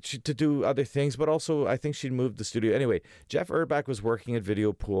away to do other things, but also I think she'd moved the studio. Anyway, Jeff Urbach was working at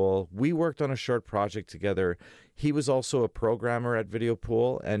Video Pool. We worked on a short project together. He was also a programmer at Video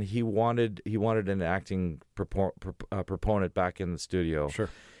Pool, and he wanted an acting proponent back in the studio. Sure.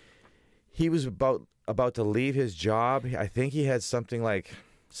 He was about to leave his job. I think he had something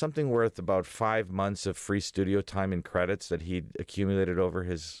worth about 5 months of free studio time and credits that he'd accumulated over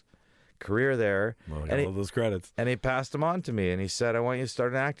his career there. Well, I love those credits. And he passed them on to me, and he said, I want you to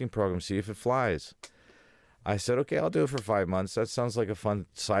start an acting program, see if it flies. I said, okay, I'll do it for 5 months. That sounds like a fun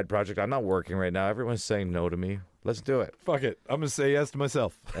side project. I'm not working right now. Everyone's saying no to me. Let's do it. Fuck it. I'm going to say yes to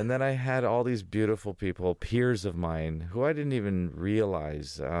myself. And then I had all these beautiful people, peers of mine, who I didn't even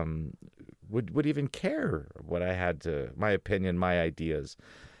realize would even care what I had to, my opinion, my ideas.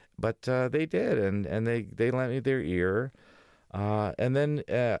 But they did, and they lent me their ear. And then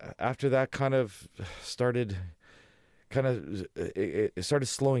after that it started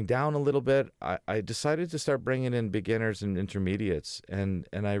slowing down a little bit. I decided to start bringing in beginners and intermediates, and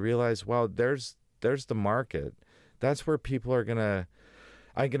I realized, wow, there's the market. That's where people are gonna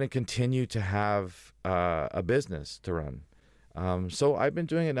continue to have a business to run. So I've been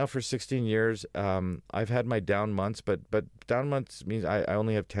doing it now for 16 years. I've had my down months, but down months means I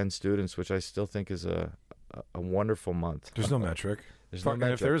only have 10 students, which I still think is a a wonderful month. There's no metric. There's Fuck, no and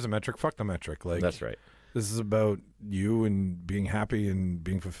metric. if there is a metric, fuck the metric. Like, That's right. this is about you and being happy and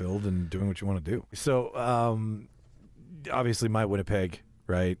being fulfilled and doing what you want to do. So, obviously, my Winnipeg,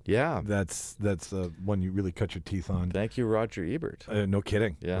 right? Yeah. That's one you really cut your teeth on. Thank you, Roger Ebert. No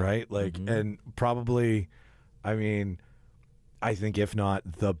kidding. Yeah. Right? Like, and probably, I mean, I think if not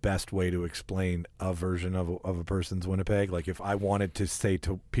the best way to explain a version of a person's Winnipeg, like if I wanted to say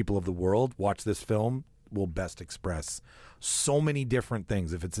to people of the world, watch this film, will best express so many different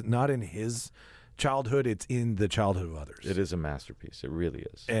things. If it's not in his childhood, it's in the childhood of others. It is a masterpiece. It really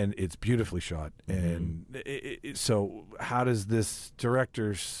is. And it's beautifully shot. And so how does this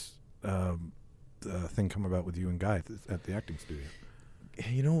director's thing come about with you and Guy at the acting studio?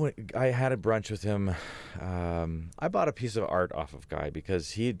 You know what? I had a brunch with him. I bought a piece of art off of Guy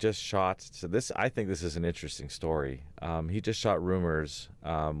because he just shot. So this, I think, this is an interesting story. He just shot Rumors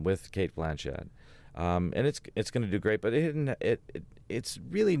with Cate Blanchett, and it's going to do great. But it's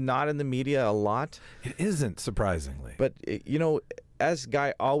really not in the media a lot. It isn't, surprisingly. But you know, as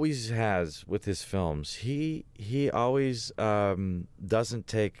Guy always has with his films, he always doesn't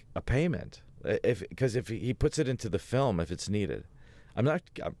take a payment because if he puts it into the film if it's needed. I'm not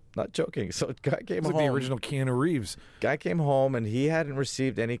joking. So Guy came home. Like the original Keanu Reeves. Guy came home and he hadn't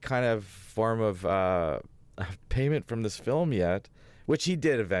received any kind of form of payment from this film yet, which he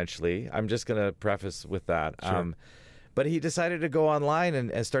did eventually. I'm just going to preface with that. Sure. But he decided to go online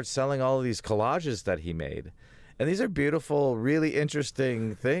and start selling all of these collages that he made. And these are beautiful, really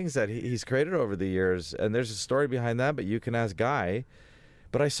interesting things that he's created over the years. And there's a story behind that, but you can ask Guy.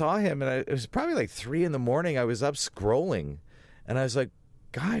 But I saw him, and it was probably like 3 a.m. I was up scrolling. And I was like,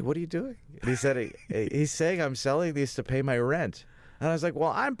 Guy, what are you doing? And he said, he's saying I'm selling these to pay my rent. And I was like,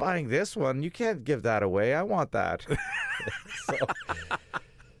 well, I'm buying this one. You can't give that away. I want that.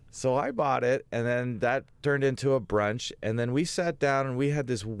 So I bought it, and then that turned into a brunch. And then we sat down, and we had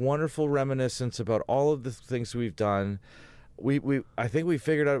this wonderful reminiscence about all of the things we've done. I think we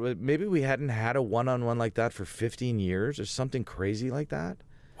figured out maybe we hadn't had a one-on-one like that for 15 years or something crazy like that.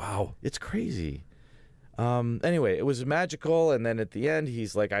 Wow. It's crazy. Anyway, it was magical, and then at the end,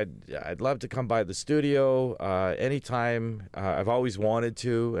 he's like, I'd love to come by the studio anytime. I've always wanted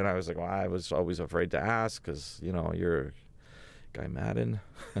to, and I was like, well, I was always afraid to ask because, you know, you're Guy Maddin.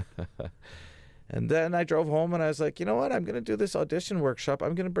 And then I drove home, and I was like, you know what? I'm going to do this audition workshop.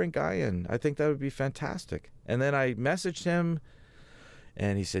 I'm going to bring Guy in. I think that would be fantastic. And then I messaged him,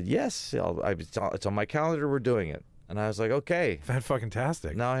 and he said, yes, it's on my calendar. We're doing it. And I was like, okay.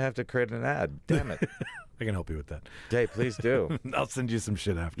 Fan-fucking-tastic. Now I have to create an ad. Damn it. I can help you with that. Hey, please do. I'll send you some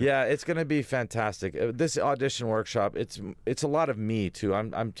shit after. Yeah, it's going to be fantastic. This audition workshop, it's a lot of me, too.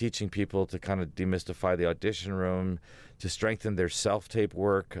 I'm teaching people to kind of demystify the audition room, to strengthen their self-tape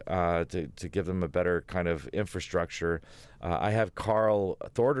work, to give them a better kind of infrastructure. I have Karl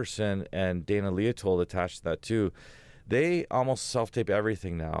Thordarson and Daina Leitold attached to that, too. They almost self-tape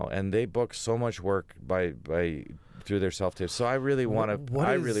everything now, and they book so much work by through their self-tapes. So I really want to.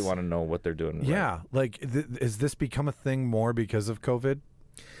 I really want to know what they're doing. Yeah, right. like has this become a thing more because of COVID?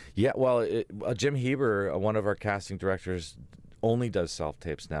 Yeah, well, Jim Heber, one of our casting directors, only does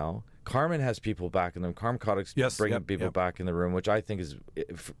self-tapes now. Carmen has people back in them. Carmen Coddick's bringing people back in the room, which I think is,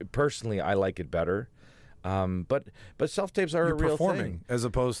 personally, I like it better. But self-tapes are You're a real performing thing. as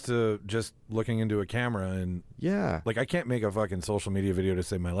opposed to just looking into a camera and like I can't make a fucking social media video to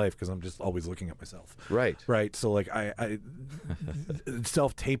save my life because I'm just always looking at myself. Right. So like I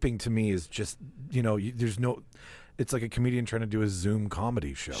self-taping to me is just, you know, there's no. It's like a comedian trying to do a Zoom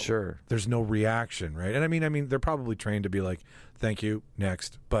comedy show. Sure. There's no reaction, right? And I mean, they're probably trained to be like, "Thank you,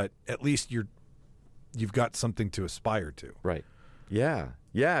 next," but at least you've got something to aspire to. Right. Yeah.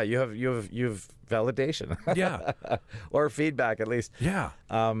 Yeah. You have validation. Yeah. Or feedback at least. Yeah.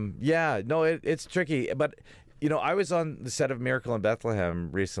 Yeah. No, it's tricky, but. You know, I was on the set of Miracle in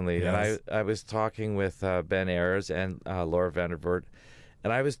Bethlehem recently, and I was talking with Ben Ayers and Laura Vandervoort,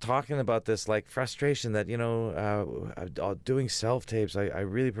 and I was talking about this like frustration that, you know, doing self-tapes, I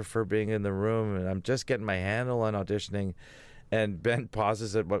really prefer being in the room, and I'm just getting my handle on auditioning. And Ben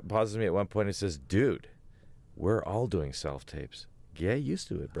pauses me at one point and says, dude, we're all doing self-tapes. Get used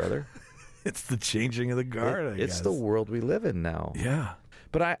to it, brother. It's the changing of the guard, I guess. It's the world we live in now. Yeah.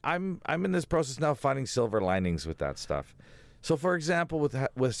 But I'm in this process now finding silver linings with that stuff. So, for example,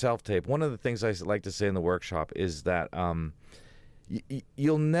 with self-tape, one of the things I like to say in the workshop is that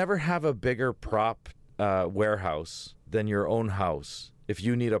you'll never have a bigger prop warehouse than your own house if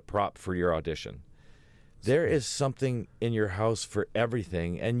you need a prop for your audition. There is something in your house for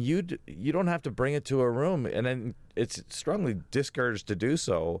everything, and you don't have to bring it to a room, and then it's strongly discouraged to do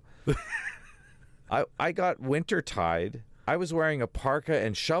so. I got wintertide. I was wearing a parka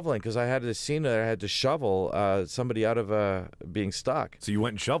and shoveling because I had a scene that I had to shovel somebody out of being stuck. So you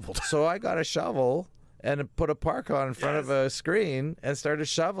went and shoveled. So I got a shovel and put a parka on in front of a screen and started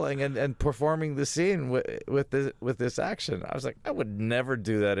shoveling and performing the scene with this action. I was like, I would never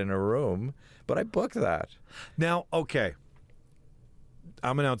do that in a room, but I booked that. Now, okay.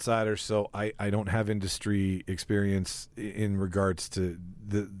 I'm an outsider, so I don't have industry experience in regards to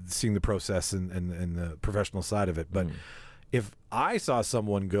seeing the process and the professional side of it. But if I saw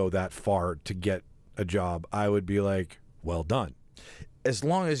someone go that far to get a job, I would be like, well done. As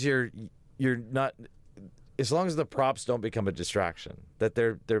long as you're not, as long as the props don't become a distraction, that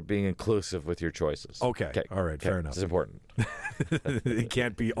they're being inclusive with your choices. Okay. All right. Fair enough. It's important. It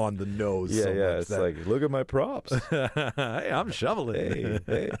can't be on the nose. Yeah, so yeah. much It's like, look at my props. Hey, I'm shoveling.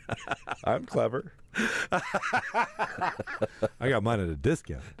 Hey, I'm clever. I got mine at a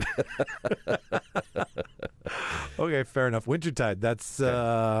discount. Okay, fair enough. Wintertide. That's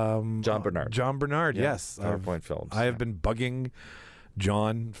John Bernard. John Bernard. Yeah, Yes. PowerPoint Films. I have been bugging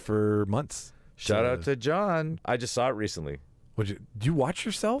John for months. Shout out to John. I just saw it recently. Do you watch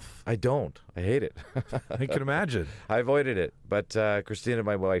yourself? I don't. I hate it. I can imagine. I avoided it, but Christina,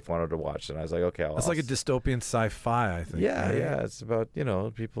 my wife, wanted to watch it, and I was like, okay. It's like a dystopian sci-fi, I think. Yeah, right? yeah. It's about,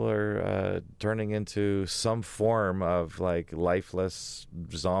 people are turning into some form of like lifeless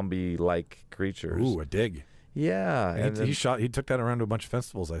zombie-like creatures. Ooh, a dig. Yeah, And he took that around to a bunch of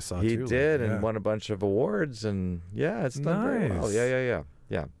festivals I saw. He too. did, Like, and won a bunch of awards, and yeah, it's done very well. Nice.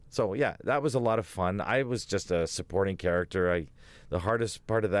 Yeah. So yeah, that was a lot of fun. I was just a supporting character. The hardest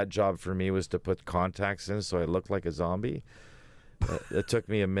part of that job for me was to put contacts in so I looked like a zombie. It took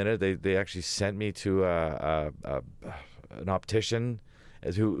me a minute. They actually sent me to an optician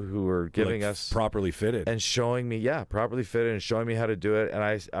who were giving us properly fitted and showing me, properly fitted and showing me how to do it. And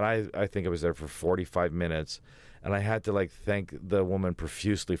I think I was there for 45 minutes. And I had to thank the woman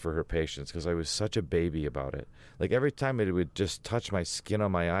profusely for her patience because I was such a baby about it. Like every time it would just touch my skin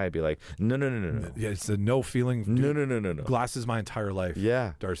on my eye, I'd be like, no. Yeah, it's a no feeling. No. Glasses my entire life.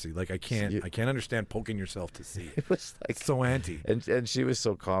 Yeah, Darcy. Like I can't understand poking yourself to see. It was like so anti. And she was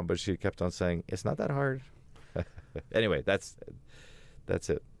so calm, but she kept on saying, it's not that hard. Anyway, that's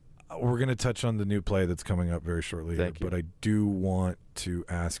it. We're going to touch on the new play that's coming up very shortly. Thank you. But I do want to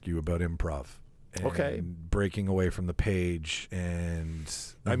ask you about improv. And breaking away from the page. And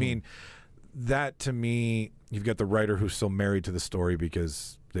I mean, that to me, you've got the writer who's so married to the story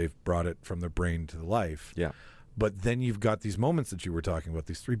because they've brought it from their brain to the life. Yeah. But then you've got these moments that you were talking about,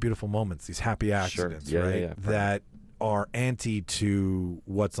 these three beautiful moments, these happy accidents, right? Yeah, that are anti to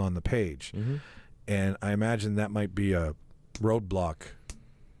what's on the page. And I imagine that might be a roadblock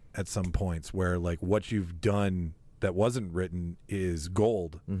at some points where what you've done that wasn't written is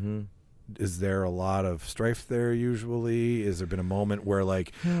gold. Is there a lot of strife there usually? Has there been a moment where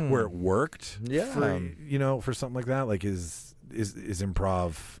where it worked? Yeah. For something like that? Is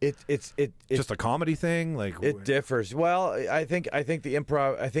improv it's just a comedy thing? It differs. Well, I think the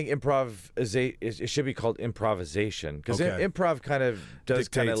improv it should be called improvisation because improv kind of does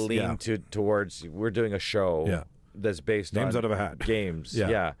kind of lean towards we're doing a show that's based names on out of a hat games.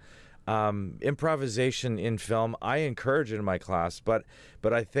 Yeah. Improvisation in film, I encourage it in my class, but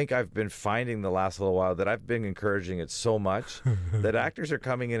I think I've been finding the last little while that I've been encouraging it so much that actors are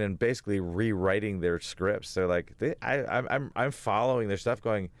coming in and basically rewriting their scripts. They're like, I'm following their stuff,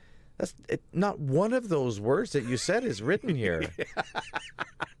 going, not one of those words that you said is written here.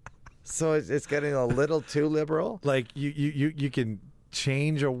 So it's getting a little too liberal. You can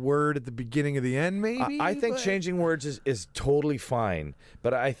change a word at the beginning of the end, maybe? I think changing words is totally fine.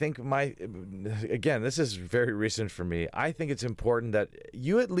 But I think again, this is very recent for me. I think it's important that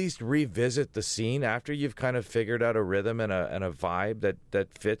you at least revisit the scene after you've kind of figured out a rhythm and a vibe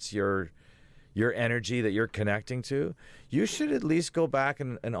that fits your energy that you're connecting to. You should at least go back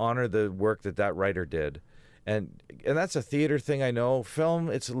and honor the work that writer did. And that's a theater thing, I know. Film,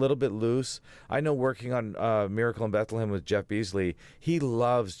 it's a little bit loose. I know working on Miracle in Bethlehem with Jeff Beasley, he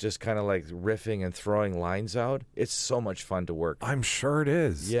loves just kind of riffing and throwing lines out. It's so much fun to work. I'm sure it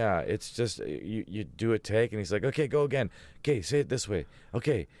is. Yeah, it's just, you do a take and he's like, okay, go again. Okay, say it this way.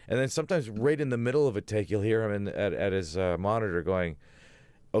 Okay. And then sometimes right in the middle of a take, you'll hear him at his monitor going,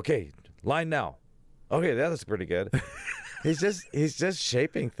 okay, line now. Okay, that's pretty good. He's just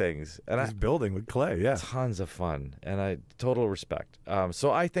shaping things, and he's building with clay. Yeah, tons of fun, and total respect.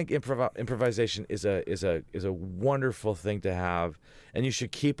 So I think improvisation is a wonderful thing to have, and you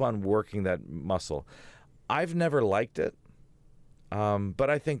should keep on working that muscle. I've never liked it, but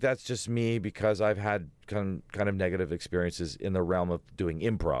I think that's just me because I've had kind of negative experiences in the realm of doing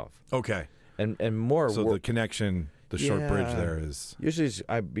improv. Okay. and more. So the connection, the short bridge there is usually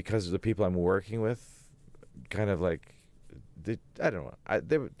because of the people I'm working with, kind of like. I don't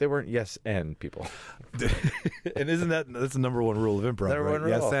know. They weren't yes and people. And isn't that's the number one rule of improv? Number right? one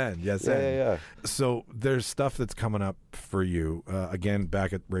rule. Yes and. Yeah. So there's stuff that's coming up for you again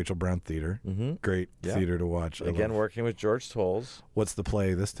back at Rachel Browne Theater. Mm-hmm. Great theater to watch. Again, working with George Tolles. What's the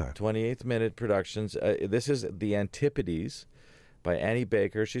play this time? 28th Minute Productions. This is The Antipodes by Annie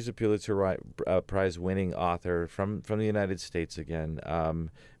Baker. She's a Pulitzer Prize winning author from the United States again.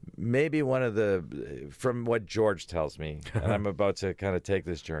 Maybe one of the, from what George tells me, and I'm about to kind of take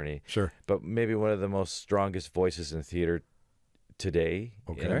this journey. Sure. But maybe one of the most strongest voices in theater today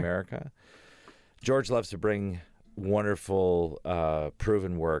in America. George loves to bring wonderful,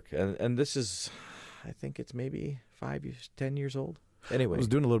 proven work. And this is, I think it's maybe 10 years old. Anyway, I was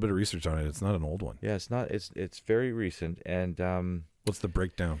doing a little bit of research on it. It's not an old one. Yeah, it's not. It's very recent. And what's the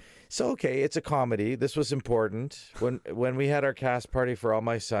breakdown? So it's a comedy. This was important. When we had our cast party for All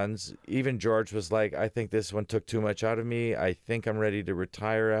My Sons, even George was like, "I think this one took too much out of me. I think I'm ready to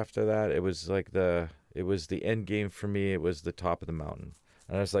retire after that." It was like it was the end game for me. It was the top of the mountain,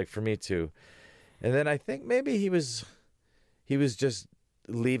 and I was like, "For me too." And then I think maybe he was just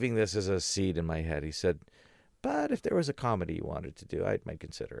leaving this as a seed in my head. He said, "But if there was a comedy you wanted to do, I might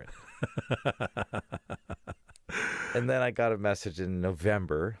consider it." And then I got a message in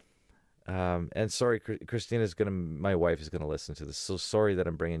November. And sorry, my wife is gonna listen to this. So sorry that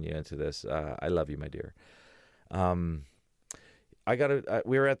I'm bringing you into this. I love you, my dear.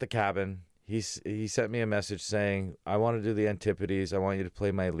 We were at the cabin. He sent me a message saying, "I want to do the Antipodes. I want you to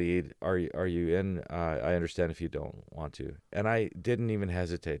play my lead. Are you in? I understand if you don't want to." And I didn't even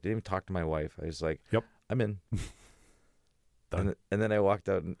hesitate. Didn't even talk to my wife. I was like, "Yep, I'm in." And then I walked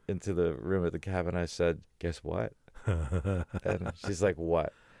out into the room at the cabin. I said, "Guess what?" And she's like,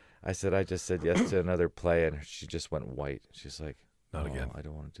 "What?" I said, "I just said yes to another play," and she just went white. She's like, "Not again. I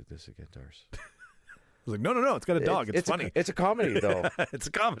don't want to do this again, Darcy." I was like, "No, it's got a dog. It's funny. It's a comedy, though. It's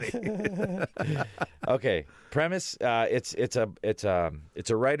a comedy." Okay, premise. It's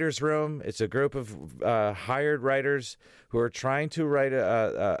a writer's room. It's a group of hired writers who are trying to write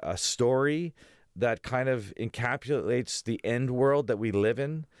a story that kind of encapsulates the end world that we live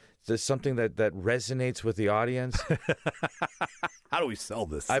in. There's something that resonates with the audience. How do we sell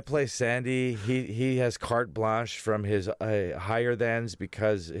this? I play Sandy. He has carte blanche from his higher thans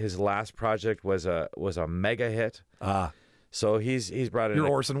because his last project was a mega hit. So he's brought in. You're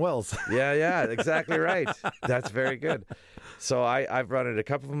Orson Welles. Yeah, exactly right. That's very good. So I've brought in a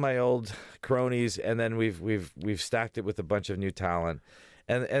couple of my old cronies, and then we've stacked it with a bunch of new talent,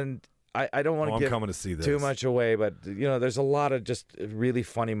 and. I don't want to give too much away, but there's a lot of just really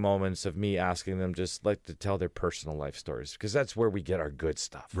funny moments of me asking them just like to tell their personal life stories because that's where we get our good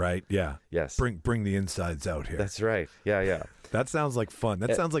stuff. Right? Yeah. Yes. Bring the insides out here. That's right. Yeah. That sounds like fun.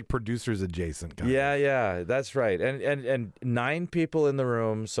 That sounds like producers adjacent. Yeah. That's right. And 9 people in the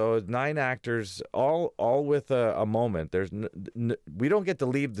room, so 9 actors, all with a moment. We don't get to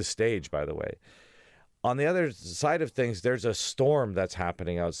leave the stage, by the way. On the other side of things, there's a storm that's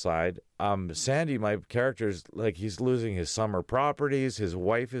happening outside. Sandy, my character, is like he's losing his summer properties. His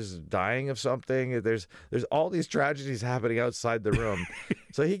wife is dying of something. There's all these tragedies happening outside the room.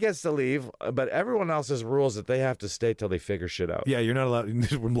 So he gets to leave, but everyone else has rules that they have to stay till they figure shit out. Yeah, you're not allowed.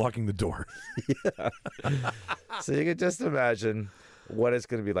 We're locking the door. Yeah. So you can just imagine what it's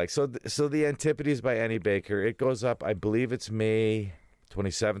going to be like. So the Antipodes by Annie Baker. It goes up, I believe it's May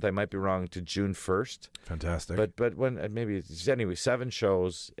 27th, I might be wrong, to June 1st. Fantastic. But when anyway, 7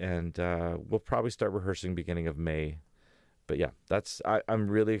 shows, and we'll probably start rehearsing beginning of May. But yeah, I'm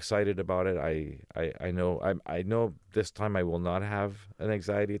really excited about it. I know this time I will not have an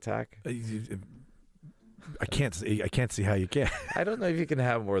anxiety attack. I can't see how you can. I don't know if you can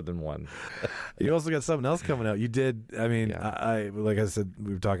have more than one. You also got something else coming out. You did. I mean, Yeah. I like I said,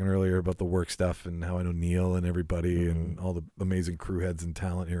 we were talking earlier about the work stuff and how I know Neil and everybody and all the amazing crew heads and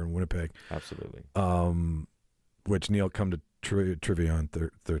talent here in Winnipeg. Absolutely. Which Neil, come to trivia on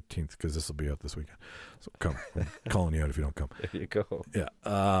 13th because this will be out this weekend. So come. I'm calling you out if you don't come. There you go. Yeah.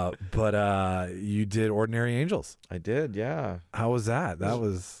 But you did Ordinary Angels. I did. Yeah. How was that? That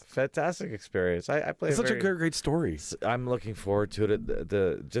was Fantastic experience. I played such a great story. I'm looking forward to it.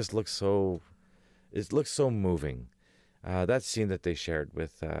 It looks so moving. That scene that they shared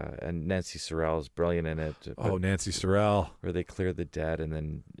with and Nancy Sorrell is brilliant in it. Oh, Nancy Sorrell, where they clear the dead, and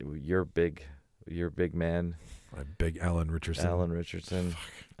then your big man, my big Alan Richardson.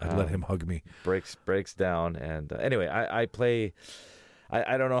 I'd let him hug me. Breaks down, and anyway, I play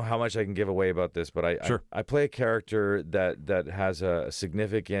I don't know how much I can give away about this, but Sure. I play a character that has a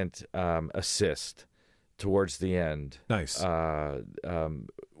significant assist towards the end. Nice.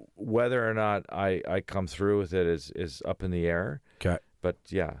 Whether or not I come through with it is up in the air. Okay. But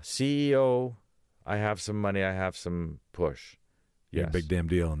yeah, CEO, I have some money, I have some push. Yeah, Yes. big damn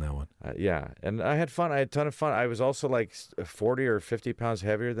deal on that one. Yeah, and I had fun. I had a ton of fun. I was also like 40 or 50 pounds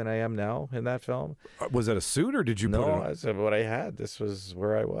heavier than I am now in that film. Was that a suit or did you put it No, on? that's what I had. This was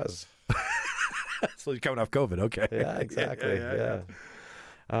where I was. So you're coming off COVID. Okay. Yeah, exactly. Yeah.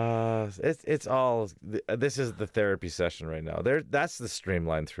 It's all. This is the therapy session right now. That's the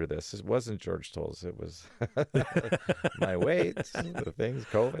streamline through this. It wasn't George Tolles. It was my weight, the things,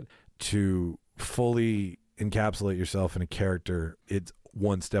 COVID. To fully encapsulate yourself in a character, it's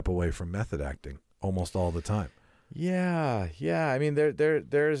one step away from method acting almost all the time. Yeah. I mean,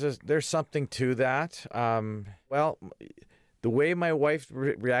 there's something to that. Well, the way my wife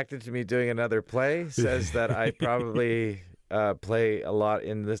reacted to me doing another play says that I probably play a lot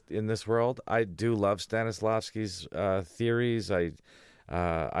in this world. I do love Stanislavski's theories.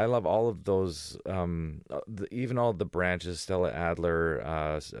 I love all of those, even all the branches. Stella Adler.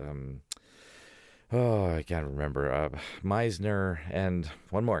 I can't remember. Meisner and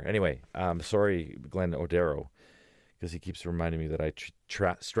one more. Anyway, sorry, Glenn Odero, because he keeps reminding me that I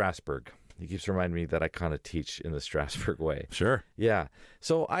Strasbourg. He keeps reminding me that I kind of teach in the Strasbourg way. Sure. Yeah.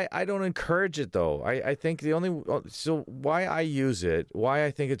 So I don't encourage it, though. I think so why I use it, why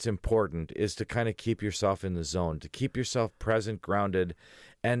I think it's important is to kind of keep yourself in the zone, to keep yourself present, grounded,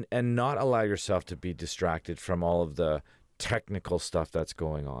 and not allow yourself to be distracted from all of the technical stuff that's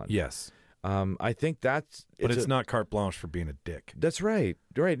going on. Yes. I think that's... But it's not carte blanche for being a dick. That's right.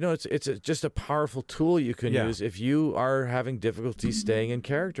 Right. No, it's just a powerful tool you can use if you are having difficulty staying in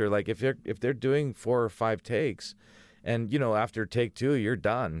character. Like if they're doing 4 or 5 takes and, after take 2, you're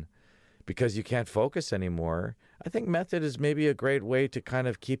done because you can't focus anymore. I think method is maybe a great way to kind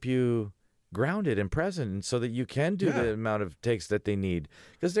of keep you grounded and present so that you can do the amount of takes that they need,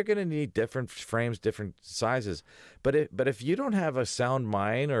 because they're going to need different frames, different sizes. But if you don't have a sound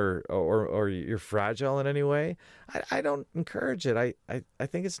mind or you're fragile in any way, I don't encourage it. I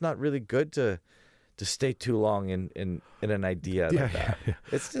think it's not really good to stay too long in an idea like that. Yeah.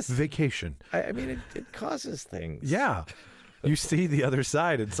 It's just vacation. I mean, it causes things. Yeah. You see the other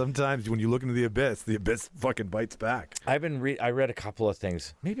side, and sometimes when you look into the abyss fucking bites back. I read a couple of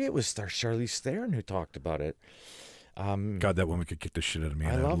things. Maybe it was Charlize Theron who talked about it. God, that woman could kick the shit out of me.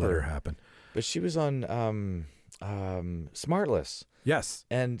 I and love let her her. happen. But she was on Smartless. Yes,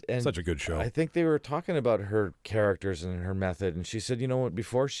 and such a good show. I think they were talking about her characters and her method, and she said, you know what?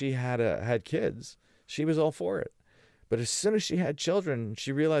 Before she had kids, she was all for it. But as soon as she had children,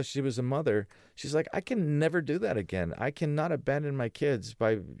 she realized she was a mother. She's like, I can never do that again. I cannot abandon my kids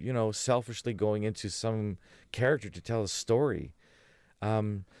by, selfishly going into some character to tell a story.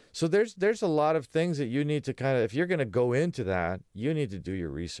 So there's a lot of things that you need to kind of, if you're going to go into that, you need to do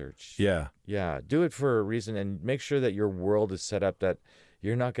your research. Yeah. Yeah. Do it for a reason and make sure that your world is set up that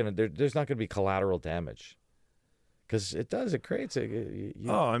you're not going to, there's not going to be collateral damage. Because it creates a...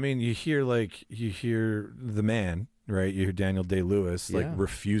 I mean, you hear The Man, right? You hear Daniel Day-Lewis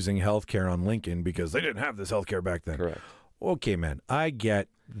refusing health care on Lincoln because they didn't have this health care back then. Correct. Okay, man, I get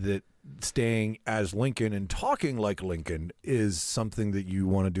that staying as Lincoln and talking like Lincoln is something that you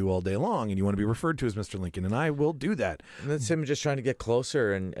want to do all day long, and you want to be referred to as Mr. Lincoln, and I will do that. And that's him just trying to get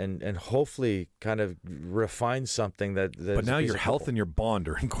closer and hopefully kind of refine something that But now your health and your bond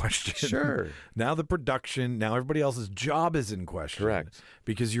are in question. Sure. Now the production, now everybody else's job is in question. Correct.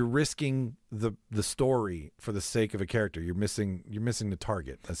 Because you're risking the story for the sake of a character. You're missing the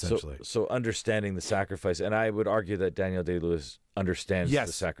target, essentially. So understanding the sacrifice, and I would argue that Daniel Day-Lewis understands the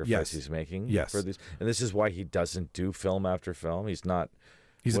sacrifice he's making for these, and this is why he doesn't do film after film. He's not.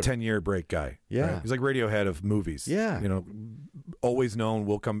 He's a 10-year break guy. Yeah. Right? He's like Radiohead of movies. Yeah. Always known,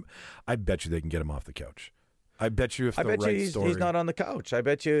 will come. I bet you they can get him off the couch. I bet you he's not on the couch. I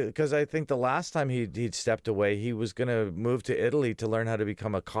bet you, because I think the last time he'd stepped away, he was going to move to Italy to learn how to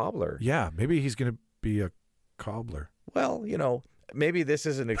become a cobbler. Yeah, maybe he's going to be a cobbler. Well, maybe this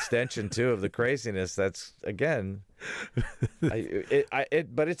is an extension too of the craziness. That's again, but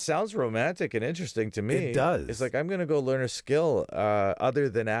it sounds romantic and interesting to me. It does. It's like I'm going to go learn a skill other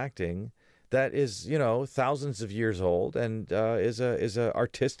than acting that is thousands of years old and is a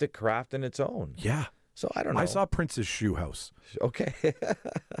artistic craft in its own. Yeah. So I don't know. I saw Prince's shoe house. Okay.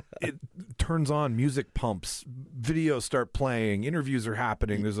 It turns on, music pumps, videos start playing, interviews are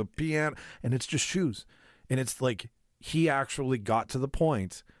happening, there's a piano, and it's just shoes. And it's like he actually got to the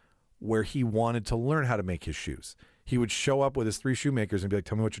point where he wanted to learn how to make his shoes. He would show up with his 3 shoemakers and be like,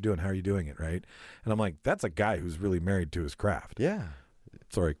 "Tell me what you're doing. How are you doing it?" Right? And I'm like, "That's a guy who's really married to his craft." Yeah.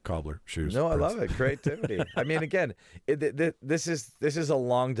 Sorry, cobbler shoes. No, I Prince. love it. Creativity. I mean, again, this is a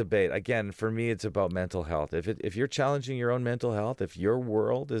long debate. Again, for me, it's about mental health. If you're challenging your own mental health, if your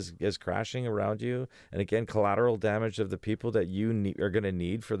world is crashing around you, and again, collateral damage of the people that you are going to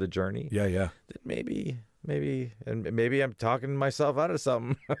need for the journey. Yeah. Then maybe I'm talking myself out of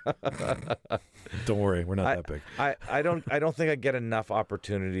something. Don't worry, we're not that big. I don't think I get enough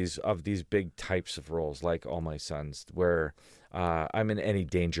opportunities of these big types of roles like All My Sons, where I'm in any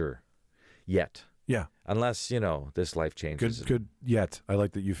danger yet. Yeah. Unless, this life changes. Good. Yet. I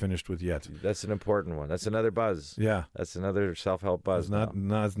like that you finished with yet. That's an important one. That's another buzz. Yeah. That's another self-help buzz.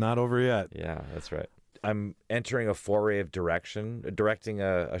 It's not over yet. Yeah, that's right. I'm entering a foray of directing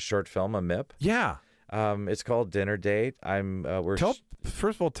a short film, a MIP. Yeah. It's called Dinner Date.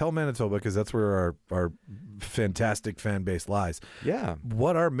 First of all, tell Manitoba, because that's where our fantastic fan base lies. Yeah.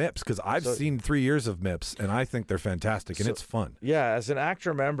 What are MIPS? Because I've seen 3 years of MIPS, and I think they're fantastic, and it's fun. Yeah, as an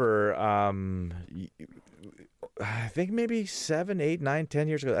actor member, I think maybe 7, 8, 9, 10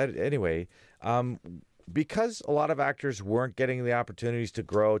 years ago. Anyway, because a lot of actors weren't getting the opportunities to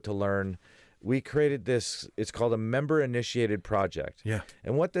grow, to learn, we created this. It's called a member-initiated project. Yeah.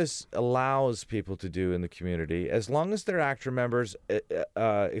 And what this allows people to do in the community, as long as they're actor members,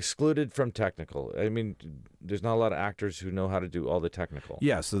 excluded from technical. I mean, there's not a lot of actors who know how to do all the technical.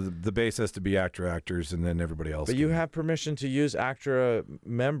 Yeah, so the base has to be actors, and then everybody else. But you have permission to use actor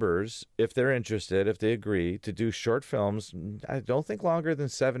members, if they're interested, if they agree, to do short films. I don't think longer than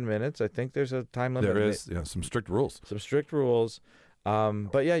 7 minutes. I think there's a time limit. There is some strict rules.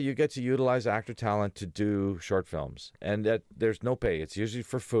 But yeah, you get to utilize actor talent to do short films, and there's no pay. It's usually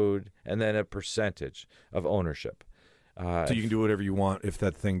for food and then a percentage of ownership. So you can do whatever you want if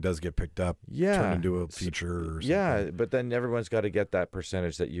that thing does get picked up, turn into a feature or something. Yeah, but then everyone's got to get that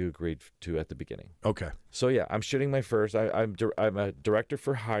percentage that you agreed to at the beginning. Okay. So yeah, I'm shooting my first. I'm a director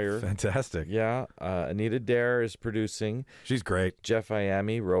for hire. Fantastic. Yeah, Anita Dare is producing. She's great. Jeff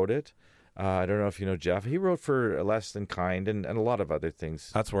Iami wrote it. I don't know if you know Jeff. He wrote for Less Than Kind and a lot of other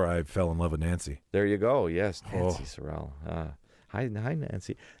things. That's where I fell in love with Nancy. There you go. Yes, Nancy Sorrell. Hi,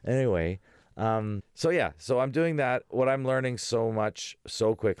 Nancy. Anyway, so I'm doing that. What I'm learning so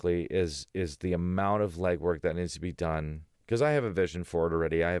quickly is the amount of legwork that needs to be done. Because I have a vision for it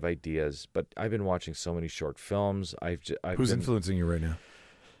already. I have ideas, but I've been watching so many short films. Who's influencing you right now?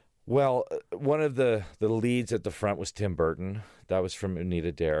 Well, one of the leads at the front was Tim Burton. That was from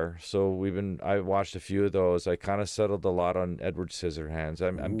Anita Dare. So I watched a few of those. I kind of settled a lot on Edward Scissorhands.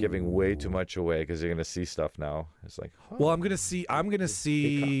 I'm giving way too much away because you're going to see stuff now. It's like, well, I'm going to see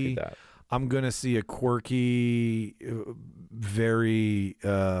a quirky, very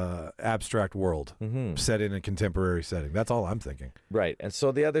abstract world set in a contemporary setting. That's all I'm thinking. Right. And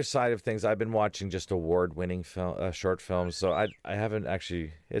so the other side of things, I've been watching just award-winning short films. So I haven't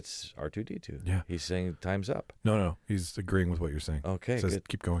actually. It's R2D2. Yeah. He's saying time's up. No. He's agreeing with what you're saying. Okay. Says, good.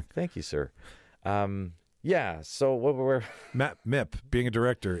 Keep going. Thank you, sir. Yeah, so what we're... MIP, being a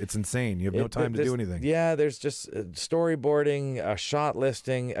director, it's insane. You have no time to do anything. Yeah, there's just storyboarding, shot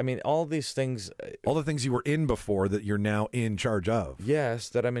listing. I mean, all these things... all the things you were in before that you're now in charge of. Yes,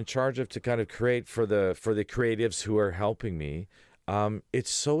 that I'm in charge of to kind of create for the creatives who are helping me. It's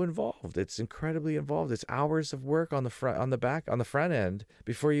so involved. It's incredibly involved. It's hours of work on the front end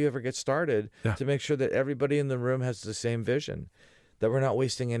before you ever get started to make sure that everybody in the room has the same vision. That we're not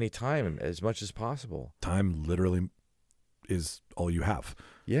wasting any time as much as possible. Time literally is all you have.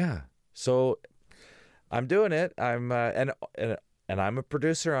 Yeah. So I'm doing it. I'm and I'm a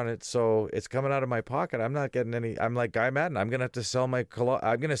producer on it, so it's coming out of my pocket. I'm not getting any. I'm like Guy Maddin. I'm gonna have to sell my collage.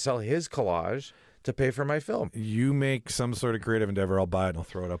 I'm gonna sell his collage to pay for my film. You make some sort of creative endeavor, I'll buy it and I'll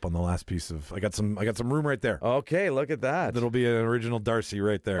throw it up on the last piece of. I got some room right there. Okay, look at that. That'll be an original Darcy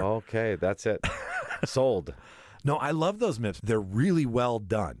right there. Okay, that's it. Sold. No, I love those MIPs. They're really well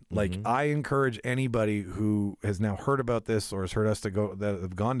done. Like, I encourage anybody who has now heard about this or has heard us that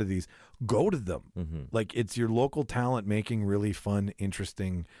have gone to these, go to them. Like, it's your local talent making really fun,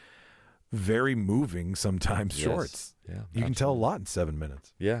 interesting, very moving sometimes shorts. Yeah, you can tell a lot in 7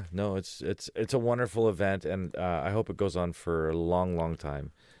 minutes. Yeah, no, it's a wonderful event, and I hope it goes on for a long, long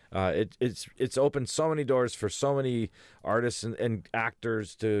time. It's opened so many doors for so many artists and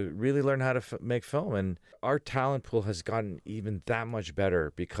actors to really learn how to make film, and our talent pool has gotten even that much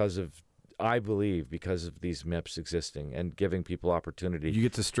better I believe because of these MIPs existing and giving people opportunity. You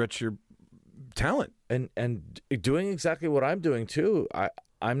get to stretch your talent and doing exactly what I'm doing too.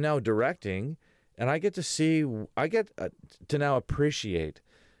 I'm now directing, and I get to now appreciate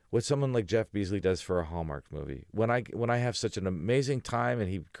what someone like Jeff Beasley does for a Hallmark movie. When I have such an amazing time and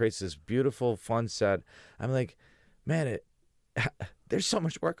he creates this beautiful, fun set, I'm like, man, there's so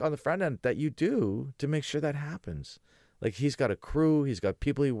much work on the front end that you do to make sure that happens. Like, he's got a crew, he's got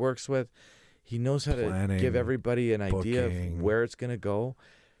people he works with, he knows how Planning, to give everybody an idea booking. of where it's going to go.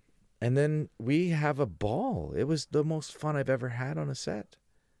 And then we have a ball. It was the most fun I've ever had on a set.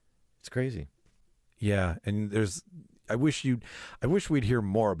 It's crazy. Yeah, and I wish we'd hear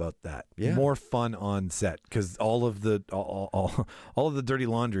more about that. Yeah. More fun on set, because all of the dirty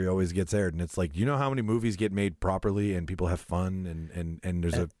laundry always gets aired, and it's like, you know how many movies get made properly and people have fun and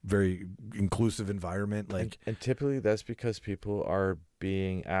there's a very inclusive environment. Like, and typically that's because people are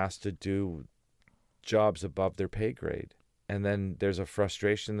being asked to do jobs above their pay grade. And then there's a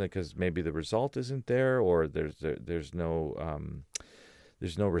frustration because maybe the result isn't there, or there's no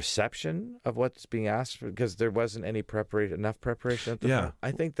reception of what's being asked for, because there wasn't enough preparation at the front.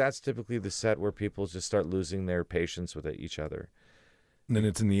 I think that's typically the set where people just start losing their patience with each other. And then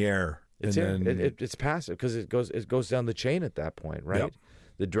it's in the air. It's passive because it goes down the chain at that point, right? Yep.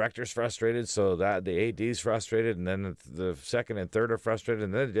 The director's frustrated, so that the AD's frustrated, and then the second and third are frustrated,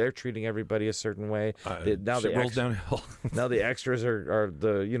 and then they're treating everybody a certain way. Now shit rolls downhill. Now the extras are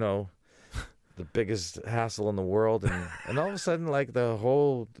the the biggest hassle in the world, and all of a sudden, like, the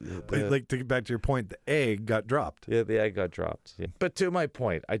whole like, to get back to your point, the egg got dropped. Yeah, the egg got dropped. Yeah. But to my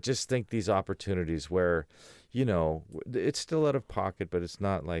point, I just think these opportunities where, it's still out of pocket, but it's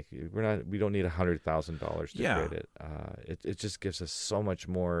not like we don't need $100,000 to create it. It just gives us so much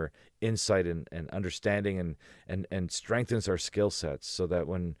more insight and understanding and strengthens our skill sets, so that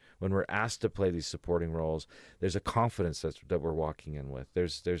when we're asked to play these supporting roles, there's a confidence that we're walking in with.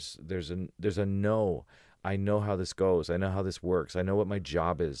 There's a know. I know how this goes. I know how this works. I know what my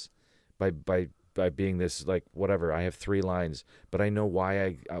job is by being this, like, whatever. I have 3 lines, but I know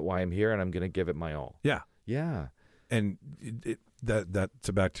why I'm here, and I'm going to give it my all. Yeah. Yeah. And that's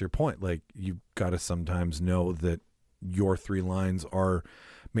back to your point. Like, you got to sometimes know that your 3 lines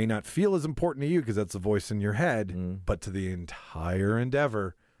may not feel as important to you because that's a voice in your head, but to the entire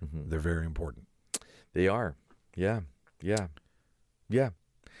endeavor, they're very important. They are. Yeah. Yeah. Yeah.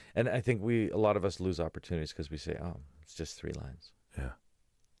 And I think a lot of us lose opportunities because we say, oh, it's just 3 lines. Yeah.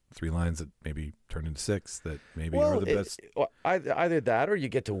 3 lines that maybe turn into 6 that maybe are the best. Either that, or you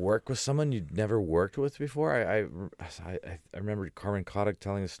get to work with someone you'd never worked with before. I remember Carmen Kotick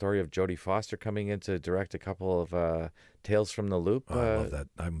telling the story of Jodie Foster coming in to direct a couple of Tales from the Loop. I love that.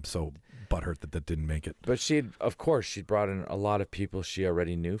 I'm so butthurt that didn't make it. But she'd brought in a lot of people she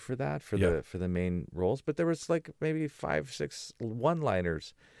already knew for that, for the main roles. But there was like maybe 5, 6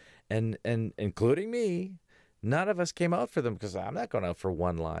 one-liners, and including me. None of us came out for them because I'm not going out for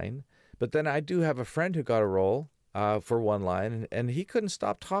 1 line. But then I do have a friend who got a role for 1 line, and he couldn't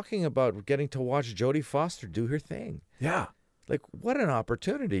stop talking about getting to watch Jodie Foster do her thing. Yeah. Like, what an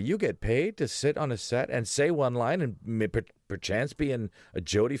opportunity. You get paid to sit on a set and say 1 line and perchance be in a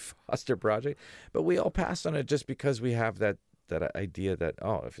Jodie Foster project. But we all passed on it just because we have that idea that,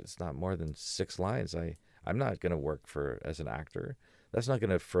 if it's not more than 6 lines, I'm not going to work as an actor. That's not going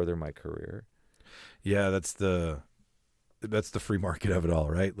to further my career. Yeah, that's the free market of it all,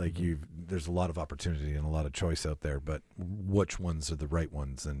 right? Like, there's a lot of opportunity and a lot of choice out there, but which ones are the right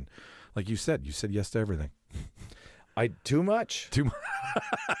ones? And like you said yes to everything. Too much.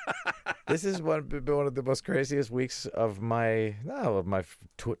 This is one of the most craziest weeks of my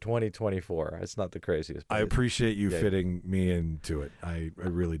 2024. It's not the craziest. I appreciate you fitting me into it. I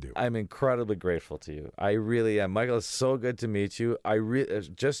really do. I'm incredibly grateful to you. I really am. Michael, it's so good to meet you.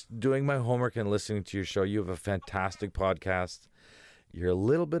 Just doing my homework and listening to your show. You have a fantastic podcast. You're a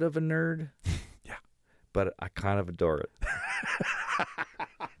little bit of a nerd. Yeah. But I kind of adore it.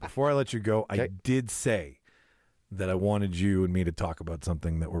 Before I let you go, I did say that I wanted you and me to talk about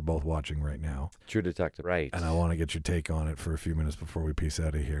something that we're both watching right now. True Detective. Right. And I want to get your take on it for a few minutes before we peace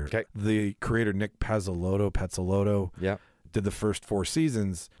out of here. Okay. The creator, Nick Pizzolatto, did the first 4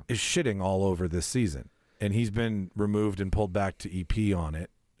 seasons, is shitting all over this season. And he's been removed and pulled back to EP on it,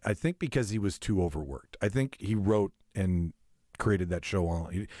 I think because he was too overworked. I think he wrote and created that show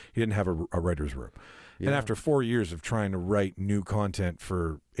on. He didn't have a writer's room. Yeah. And after 4 years of trying to write new content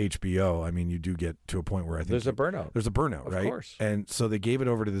for HBO, I mean, you do get to a point where I think there's a burnout. There's a burnout, right? Of course. And so they gave it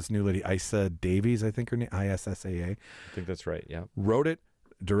over to this new lady, Issa Davies, I think her name, Issaa. I think that's right, yeah. Wrote it,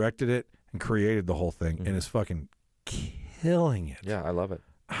 directed it, and created the whole thing, and is fucking killing it. Yeah, I love it.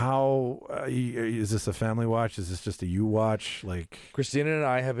 How is this a family watch? Is this just a you watch? Like Christina and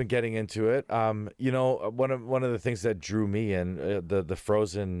I have been getting into it. You know, one of the things that drew me in the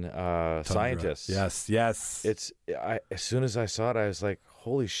frozen scientists. Yes. As soon as I saw it, I was like,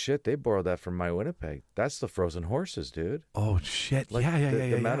 holy shit! They borrowed that from my Winnipeg. That's the frozen horses, dude. Oh shit! Like,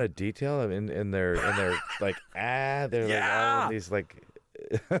 the amount of detail in their like they're like all these like.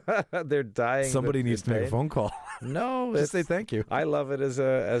 They're dying. Somebody needs to make a phone call. No, just say thank you. I love it as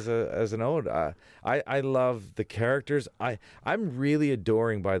an ode. I love the characters. I'm really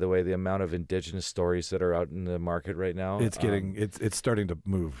adoring, by the way, the amount of Indigenous stories that are out in the market right now. It's getting it's starting to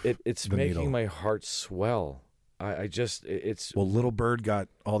move. It's making my heart swell. Well, Little Bird got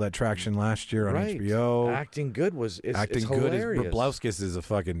all that traction last year on HBO. Acting good acting it's good. hilarious. Blauskis is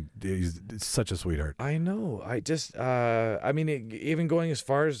he's such a sweetheart. I know. I mean, even going as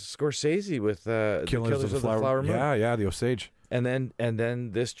far as Scorsese with Killers of the Flower Moon. Yeah, the Osage. And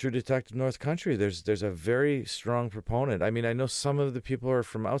then this True Detective North Country. There's a very strong proponent. I mean, I know some of the people are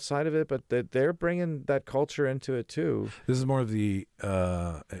from outside of it, but they're bringing that culture into it too. This is more of the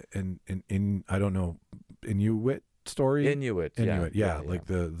in I don't know. Inuit story. Inuit, yeah. Like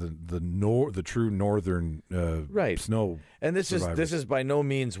the true northern snow. And this survivors. is by no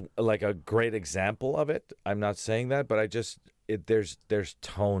means like a great example of it. I'm not saying that, but there's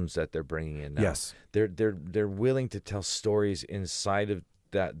tones that they're bringing in now. Yes, they're willing to tell stories inside of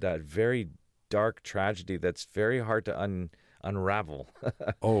that very dark tragedy that's very hard to unravel.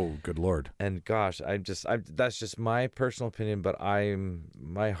 Oh, good Lord. And gosh, that's just my personal opinion, but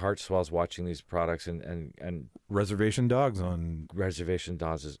my heart swells watching these products and Reservation Dogs on Reservation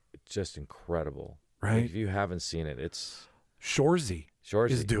Dogs is just incredible. Right. Like, if you haven't seen it, it's Shorzy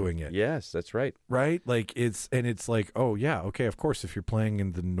is doing it. Yes, that's right. Right? Like it's like, oh yeah, okay, of course, if you're playing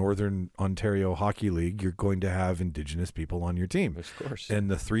in the Northern Ontario Hockey League, you're going to have Indigenous people on your team. Of course. And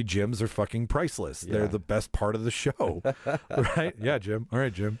the 3 gyms are fucking priceless. Yeah. They're the best part of the show. Right? Yeah, Jim. All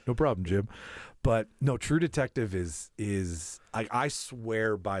right, Jim. No problem, Jim. But no, True Detective is I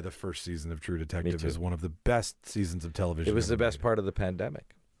swear by the first season of True Detective is one of the best seasons of television. It was the best part of the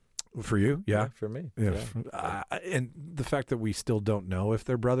pandemic. For you? Yeah. For me. Yeah. And the fact that we still don't know if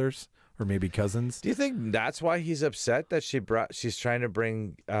they're brothers or maybe cousins. Do you think that's why he's upset that she's trying to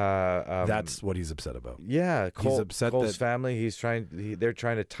bring that's what he's upset about. Yeah, he's upset Cole's that family, they're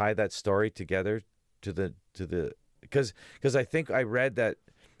trying to tie that story together to the because I think I read that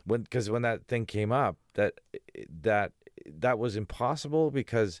when that thing came up that was impossible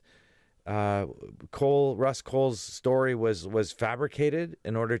because Russ Cole's story was fabricated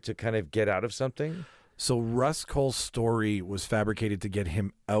in order to kind of get out of something. So Russ Cole's story was fabricated to get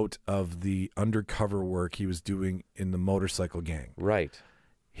him out of the undercover work he was doing in the motorcycle gang. Right.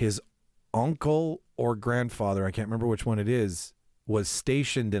 His uncle or grandfather, I can't remember which one it is, was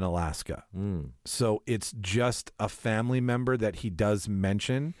stationed in Alaska. So it's just a family member that he does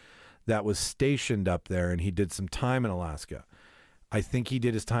mention that was stationed up there, and he did some time in Alaska. I think he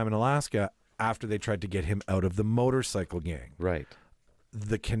did his time in Alaska after they tried to get him out of the motorcycle gang. Right.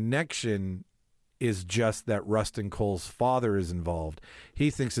 The connection is just that Rustin Cole's father is involved. He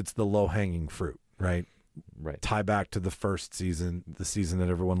thinks it's the low-hanging fruit, right? Right. Tie back to the first season, the season that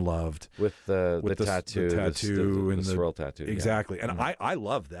everyone loved. With the tattoo. The tattoo and the swirl tattoo. Exactly. Yeah. And I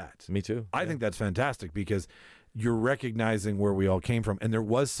love that. Me too. I think that's fantastic because you're recognizing where we all came from. And there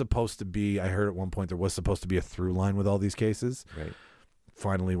was supposed to be, I heard at one point, there was supposed to be a through line with all these cases. Right.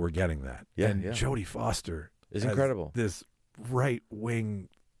 Finally, we're getting that. Yeah, and Jodie Foster is incredible. This right-wing...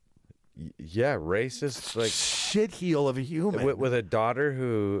 Yeah, racist, like shitheel of a human with a daughter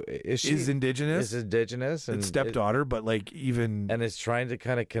who is Indigenous. And stepdaughter, but like even is trying to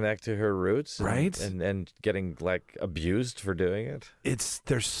kind of connect to her roots, right? And getting like abused for doing it.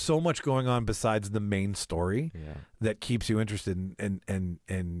 There's so much going on besides the main story that keeps you interested in.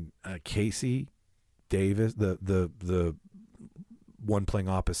 And Casey Davis, the one playing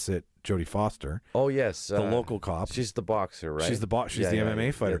opposite Jodie Foster. Oh yes, the local cop. She's the boxer, right? She's the She's the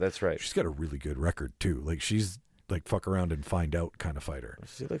MMA fighter. Yeah, that's right. She's got a really good record too. Like she's like fuck around and find out kind of fighter.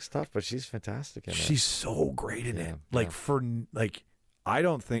 She looks tough, but she's fantastic in it. She's so great in it. Like I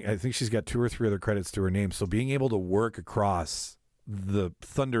think she's got 2 or 3 other credits to her name. So being able to work across the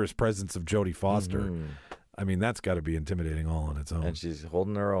thunderous presence of Jodie Foster. I mean, that's got to be intimidating all on its own. And she's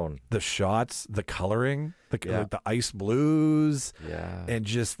holding her own. The shots, the coloring, like the ice blues, and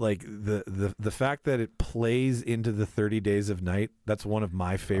just like the fact that it plays into the 30 Days of Night. That's one of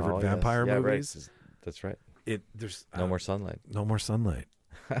my favorite vampire movies. Right. That's right. There's no more sunlight. No more sunlight.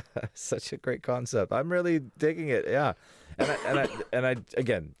 Such a great concept. I'm really digging it. Yeah, and I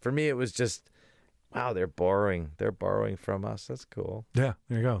again, for me, it was just wow, they're borrowing from us. That's cool. Yeah,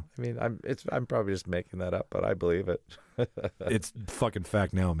 there you go. I mean, I'm probably just making that up, but I believe it. It's fucking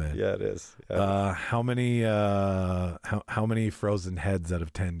fact now, man. Yeah, it is. Yeah. How many frozen heads out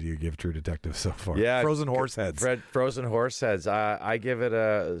of 10 do you give True Detective so far? Yeah, frozen horse heads. Frozen horse heads. I give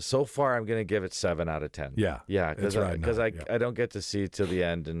it so far I'm going to give it 7 out of 10. Yeah. Yeah, because right I don't get to see till the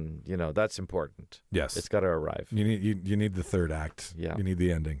end, and that's important. Yes. It's got to arrive. You need the third act. Yeah. You need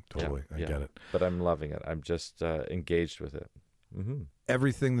the ending. Totally. Yeah. I get it. But I'm loving it. I'm just engaged with it. Mm-hmm.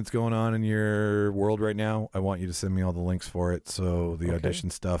 Everything that's going on in your world right now, I want you to send me all the links for it. So the audition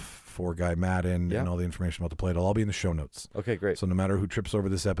stuff for Guy Maddin and all the information about the play, it'll all be in the show notes. Okay, great. So no matter who trips over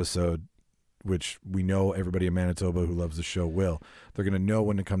this episode, which we know everybody in Manitoba who loves the show will, they're going to know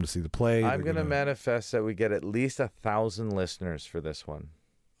when to come to see the play. I'm going to manifest that we get at least 1,000 listeners for this one.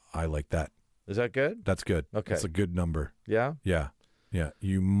 I like that. Is that good? That's good. Okay. That's a good number. Yeah? Yeah. Yeah.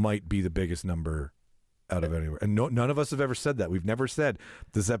 You might be the biggest number out of anywhere. And none of us have ever said that. We've never said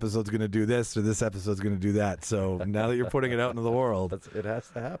this episode's going to do this or this episode's going to do that. So now that you're putting it out into the world, it has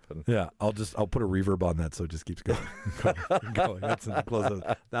to happen. Yeah, I'll put a reverb on that so it just keeps going. going. That's close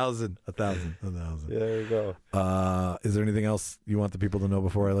to 1,000, 1,000, 1,000. Yeah, there you go. Is there anything else you want the people to know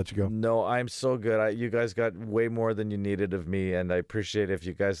before I let you go? No, I'm so good. You guys got way more than you needed of me, and I appreciate it. If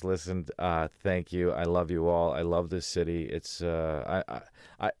you guys listened, thank you. I love you all. I love this city. It's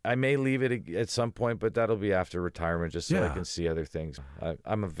I may leave it at some point, but that'll be after retirement, just so I can see other things.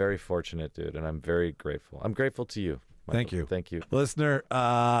 I'm a very fortunate dude, and I'm very grateful. I'm grateful to you. Michael. Thank you. Thank you. Listener,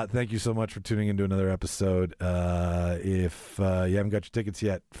 thank you so much for tuning into another episode. If you haven't got your tickets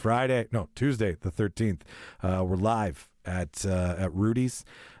yet, Tuesday the 13th, we're live at Rudy's,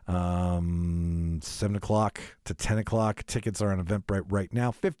 7 o'clock to 10 o'clock. Tickets are on Eventbrite right now,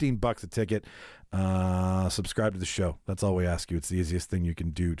 $15 a ticket. Subscribe to the show. That's all we ask you. It's the easiest thing you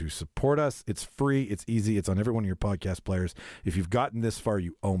can do to support us. It's free. It's easy. It's on every one of your podcast players. If you've gotten this far,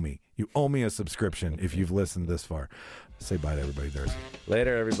 you owe me. You owe me a subscription if you've listened this far. Say bye to everybody, Darcy.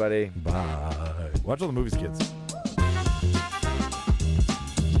 Later, everybody. Bye. Watch all the movies, kids.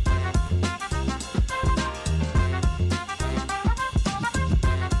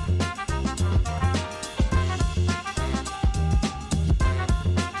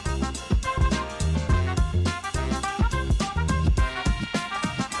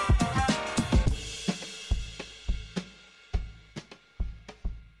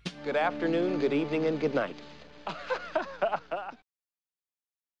 Good afternoon, good evening, and good night.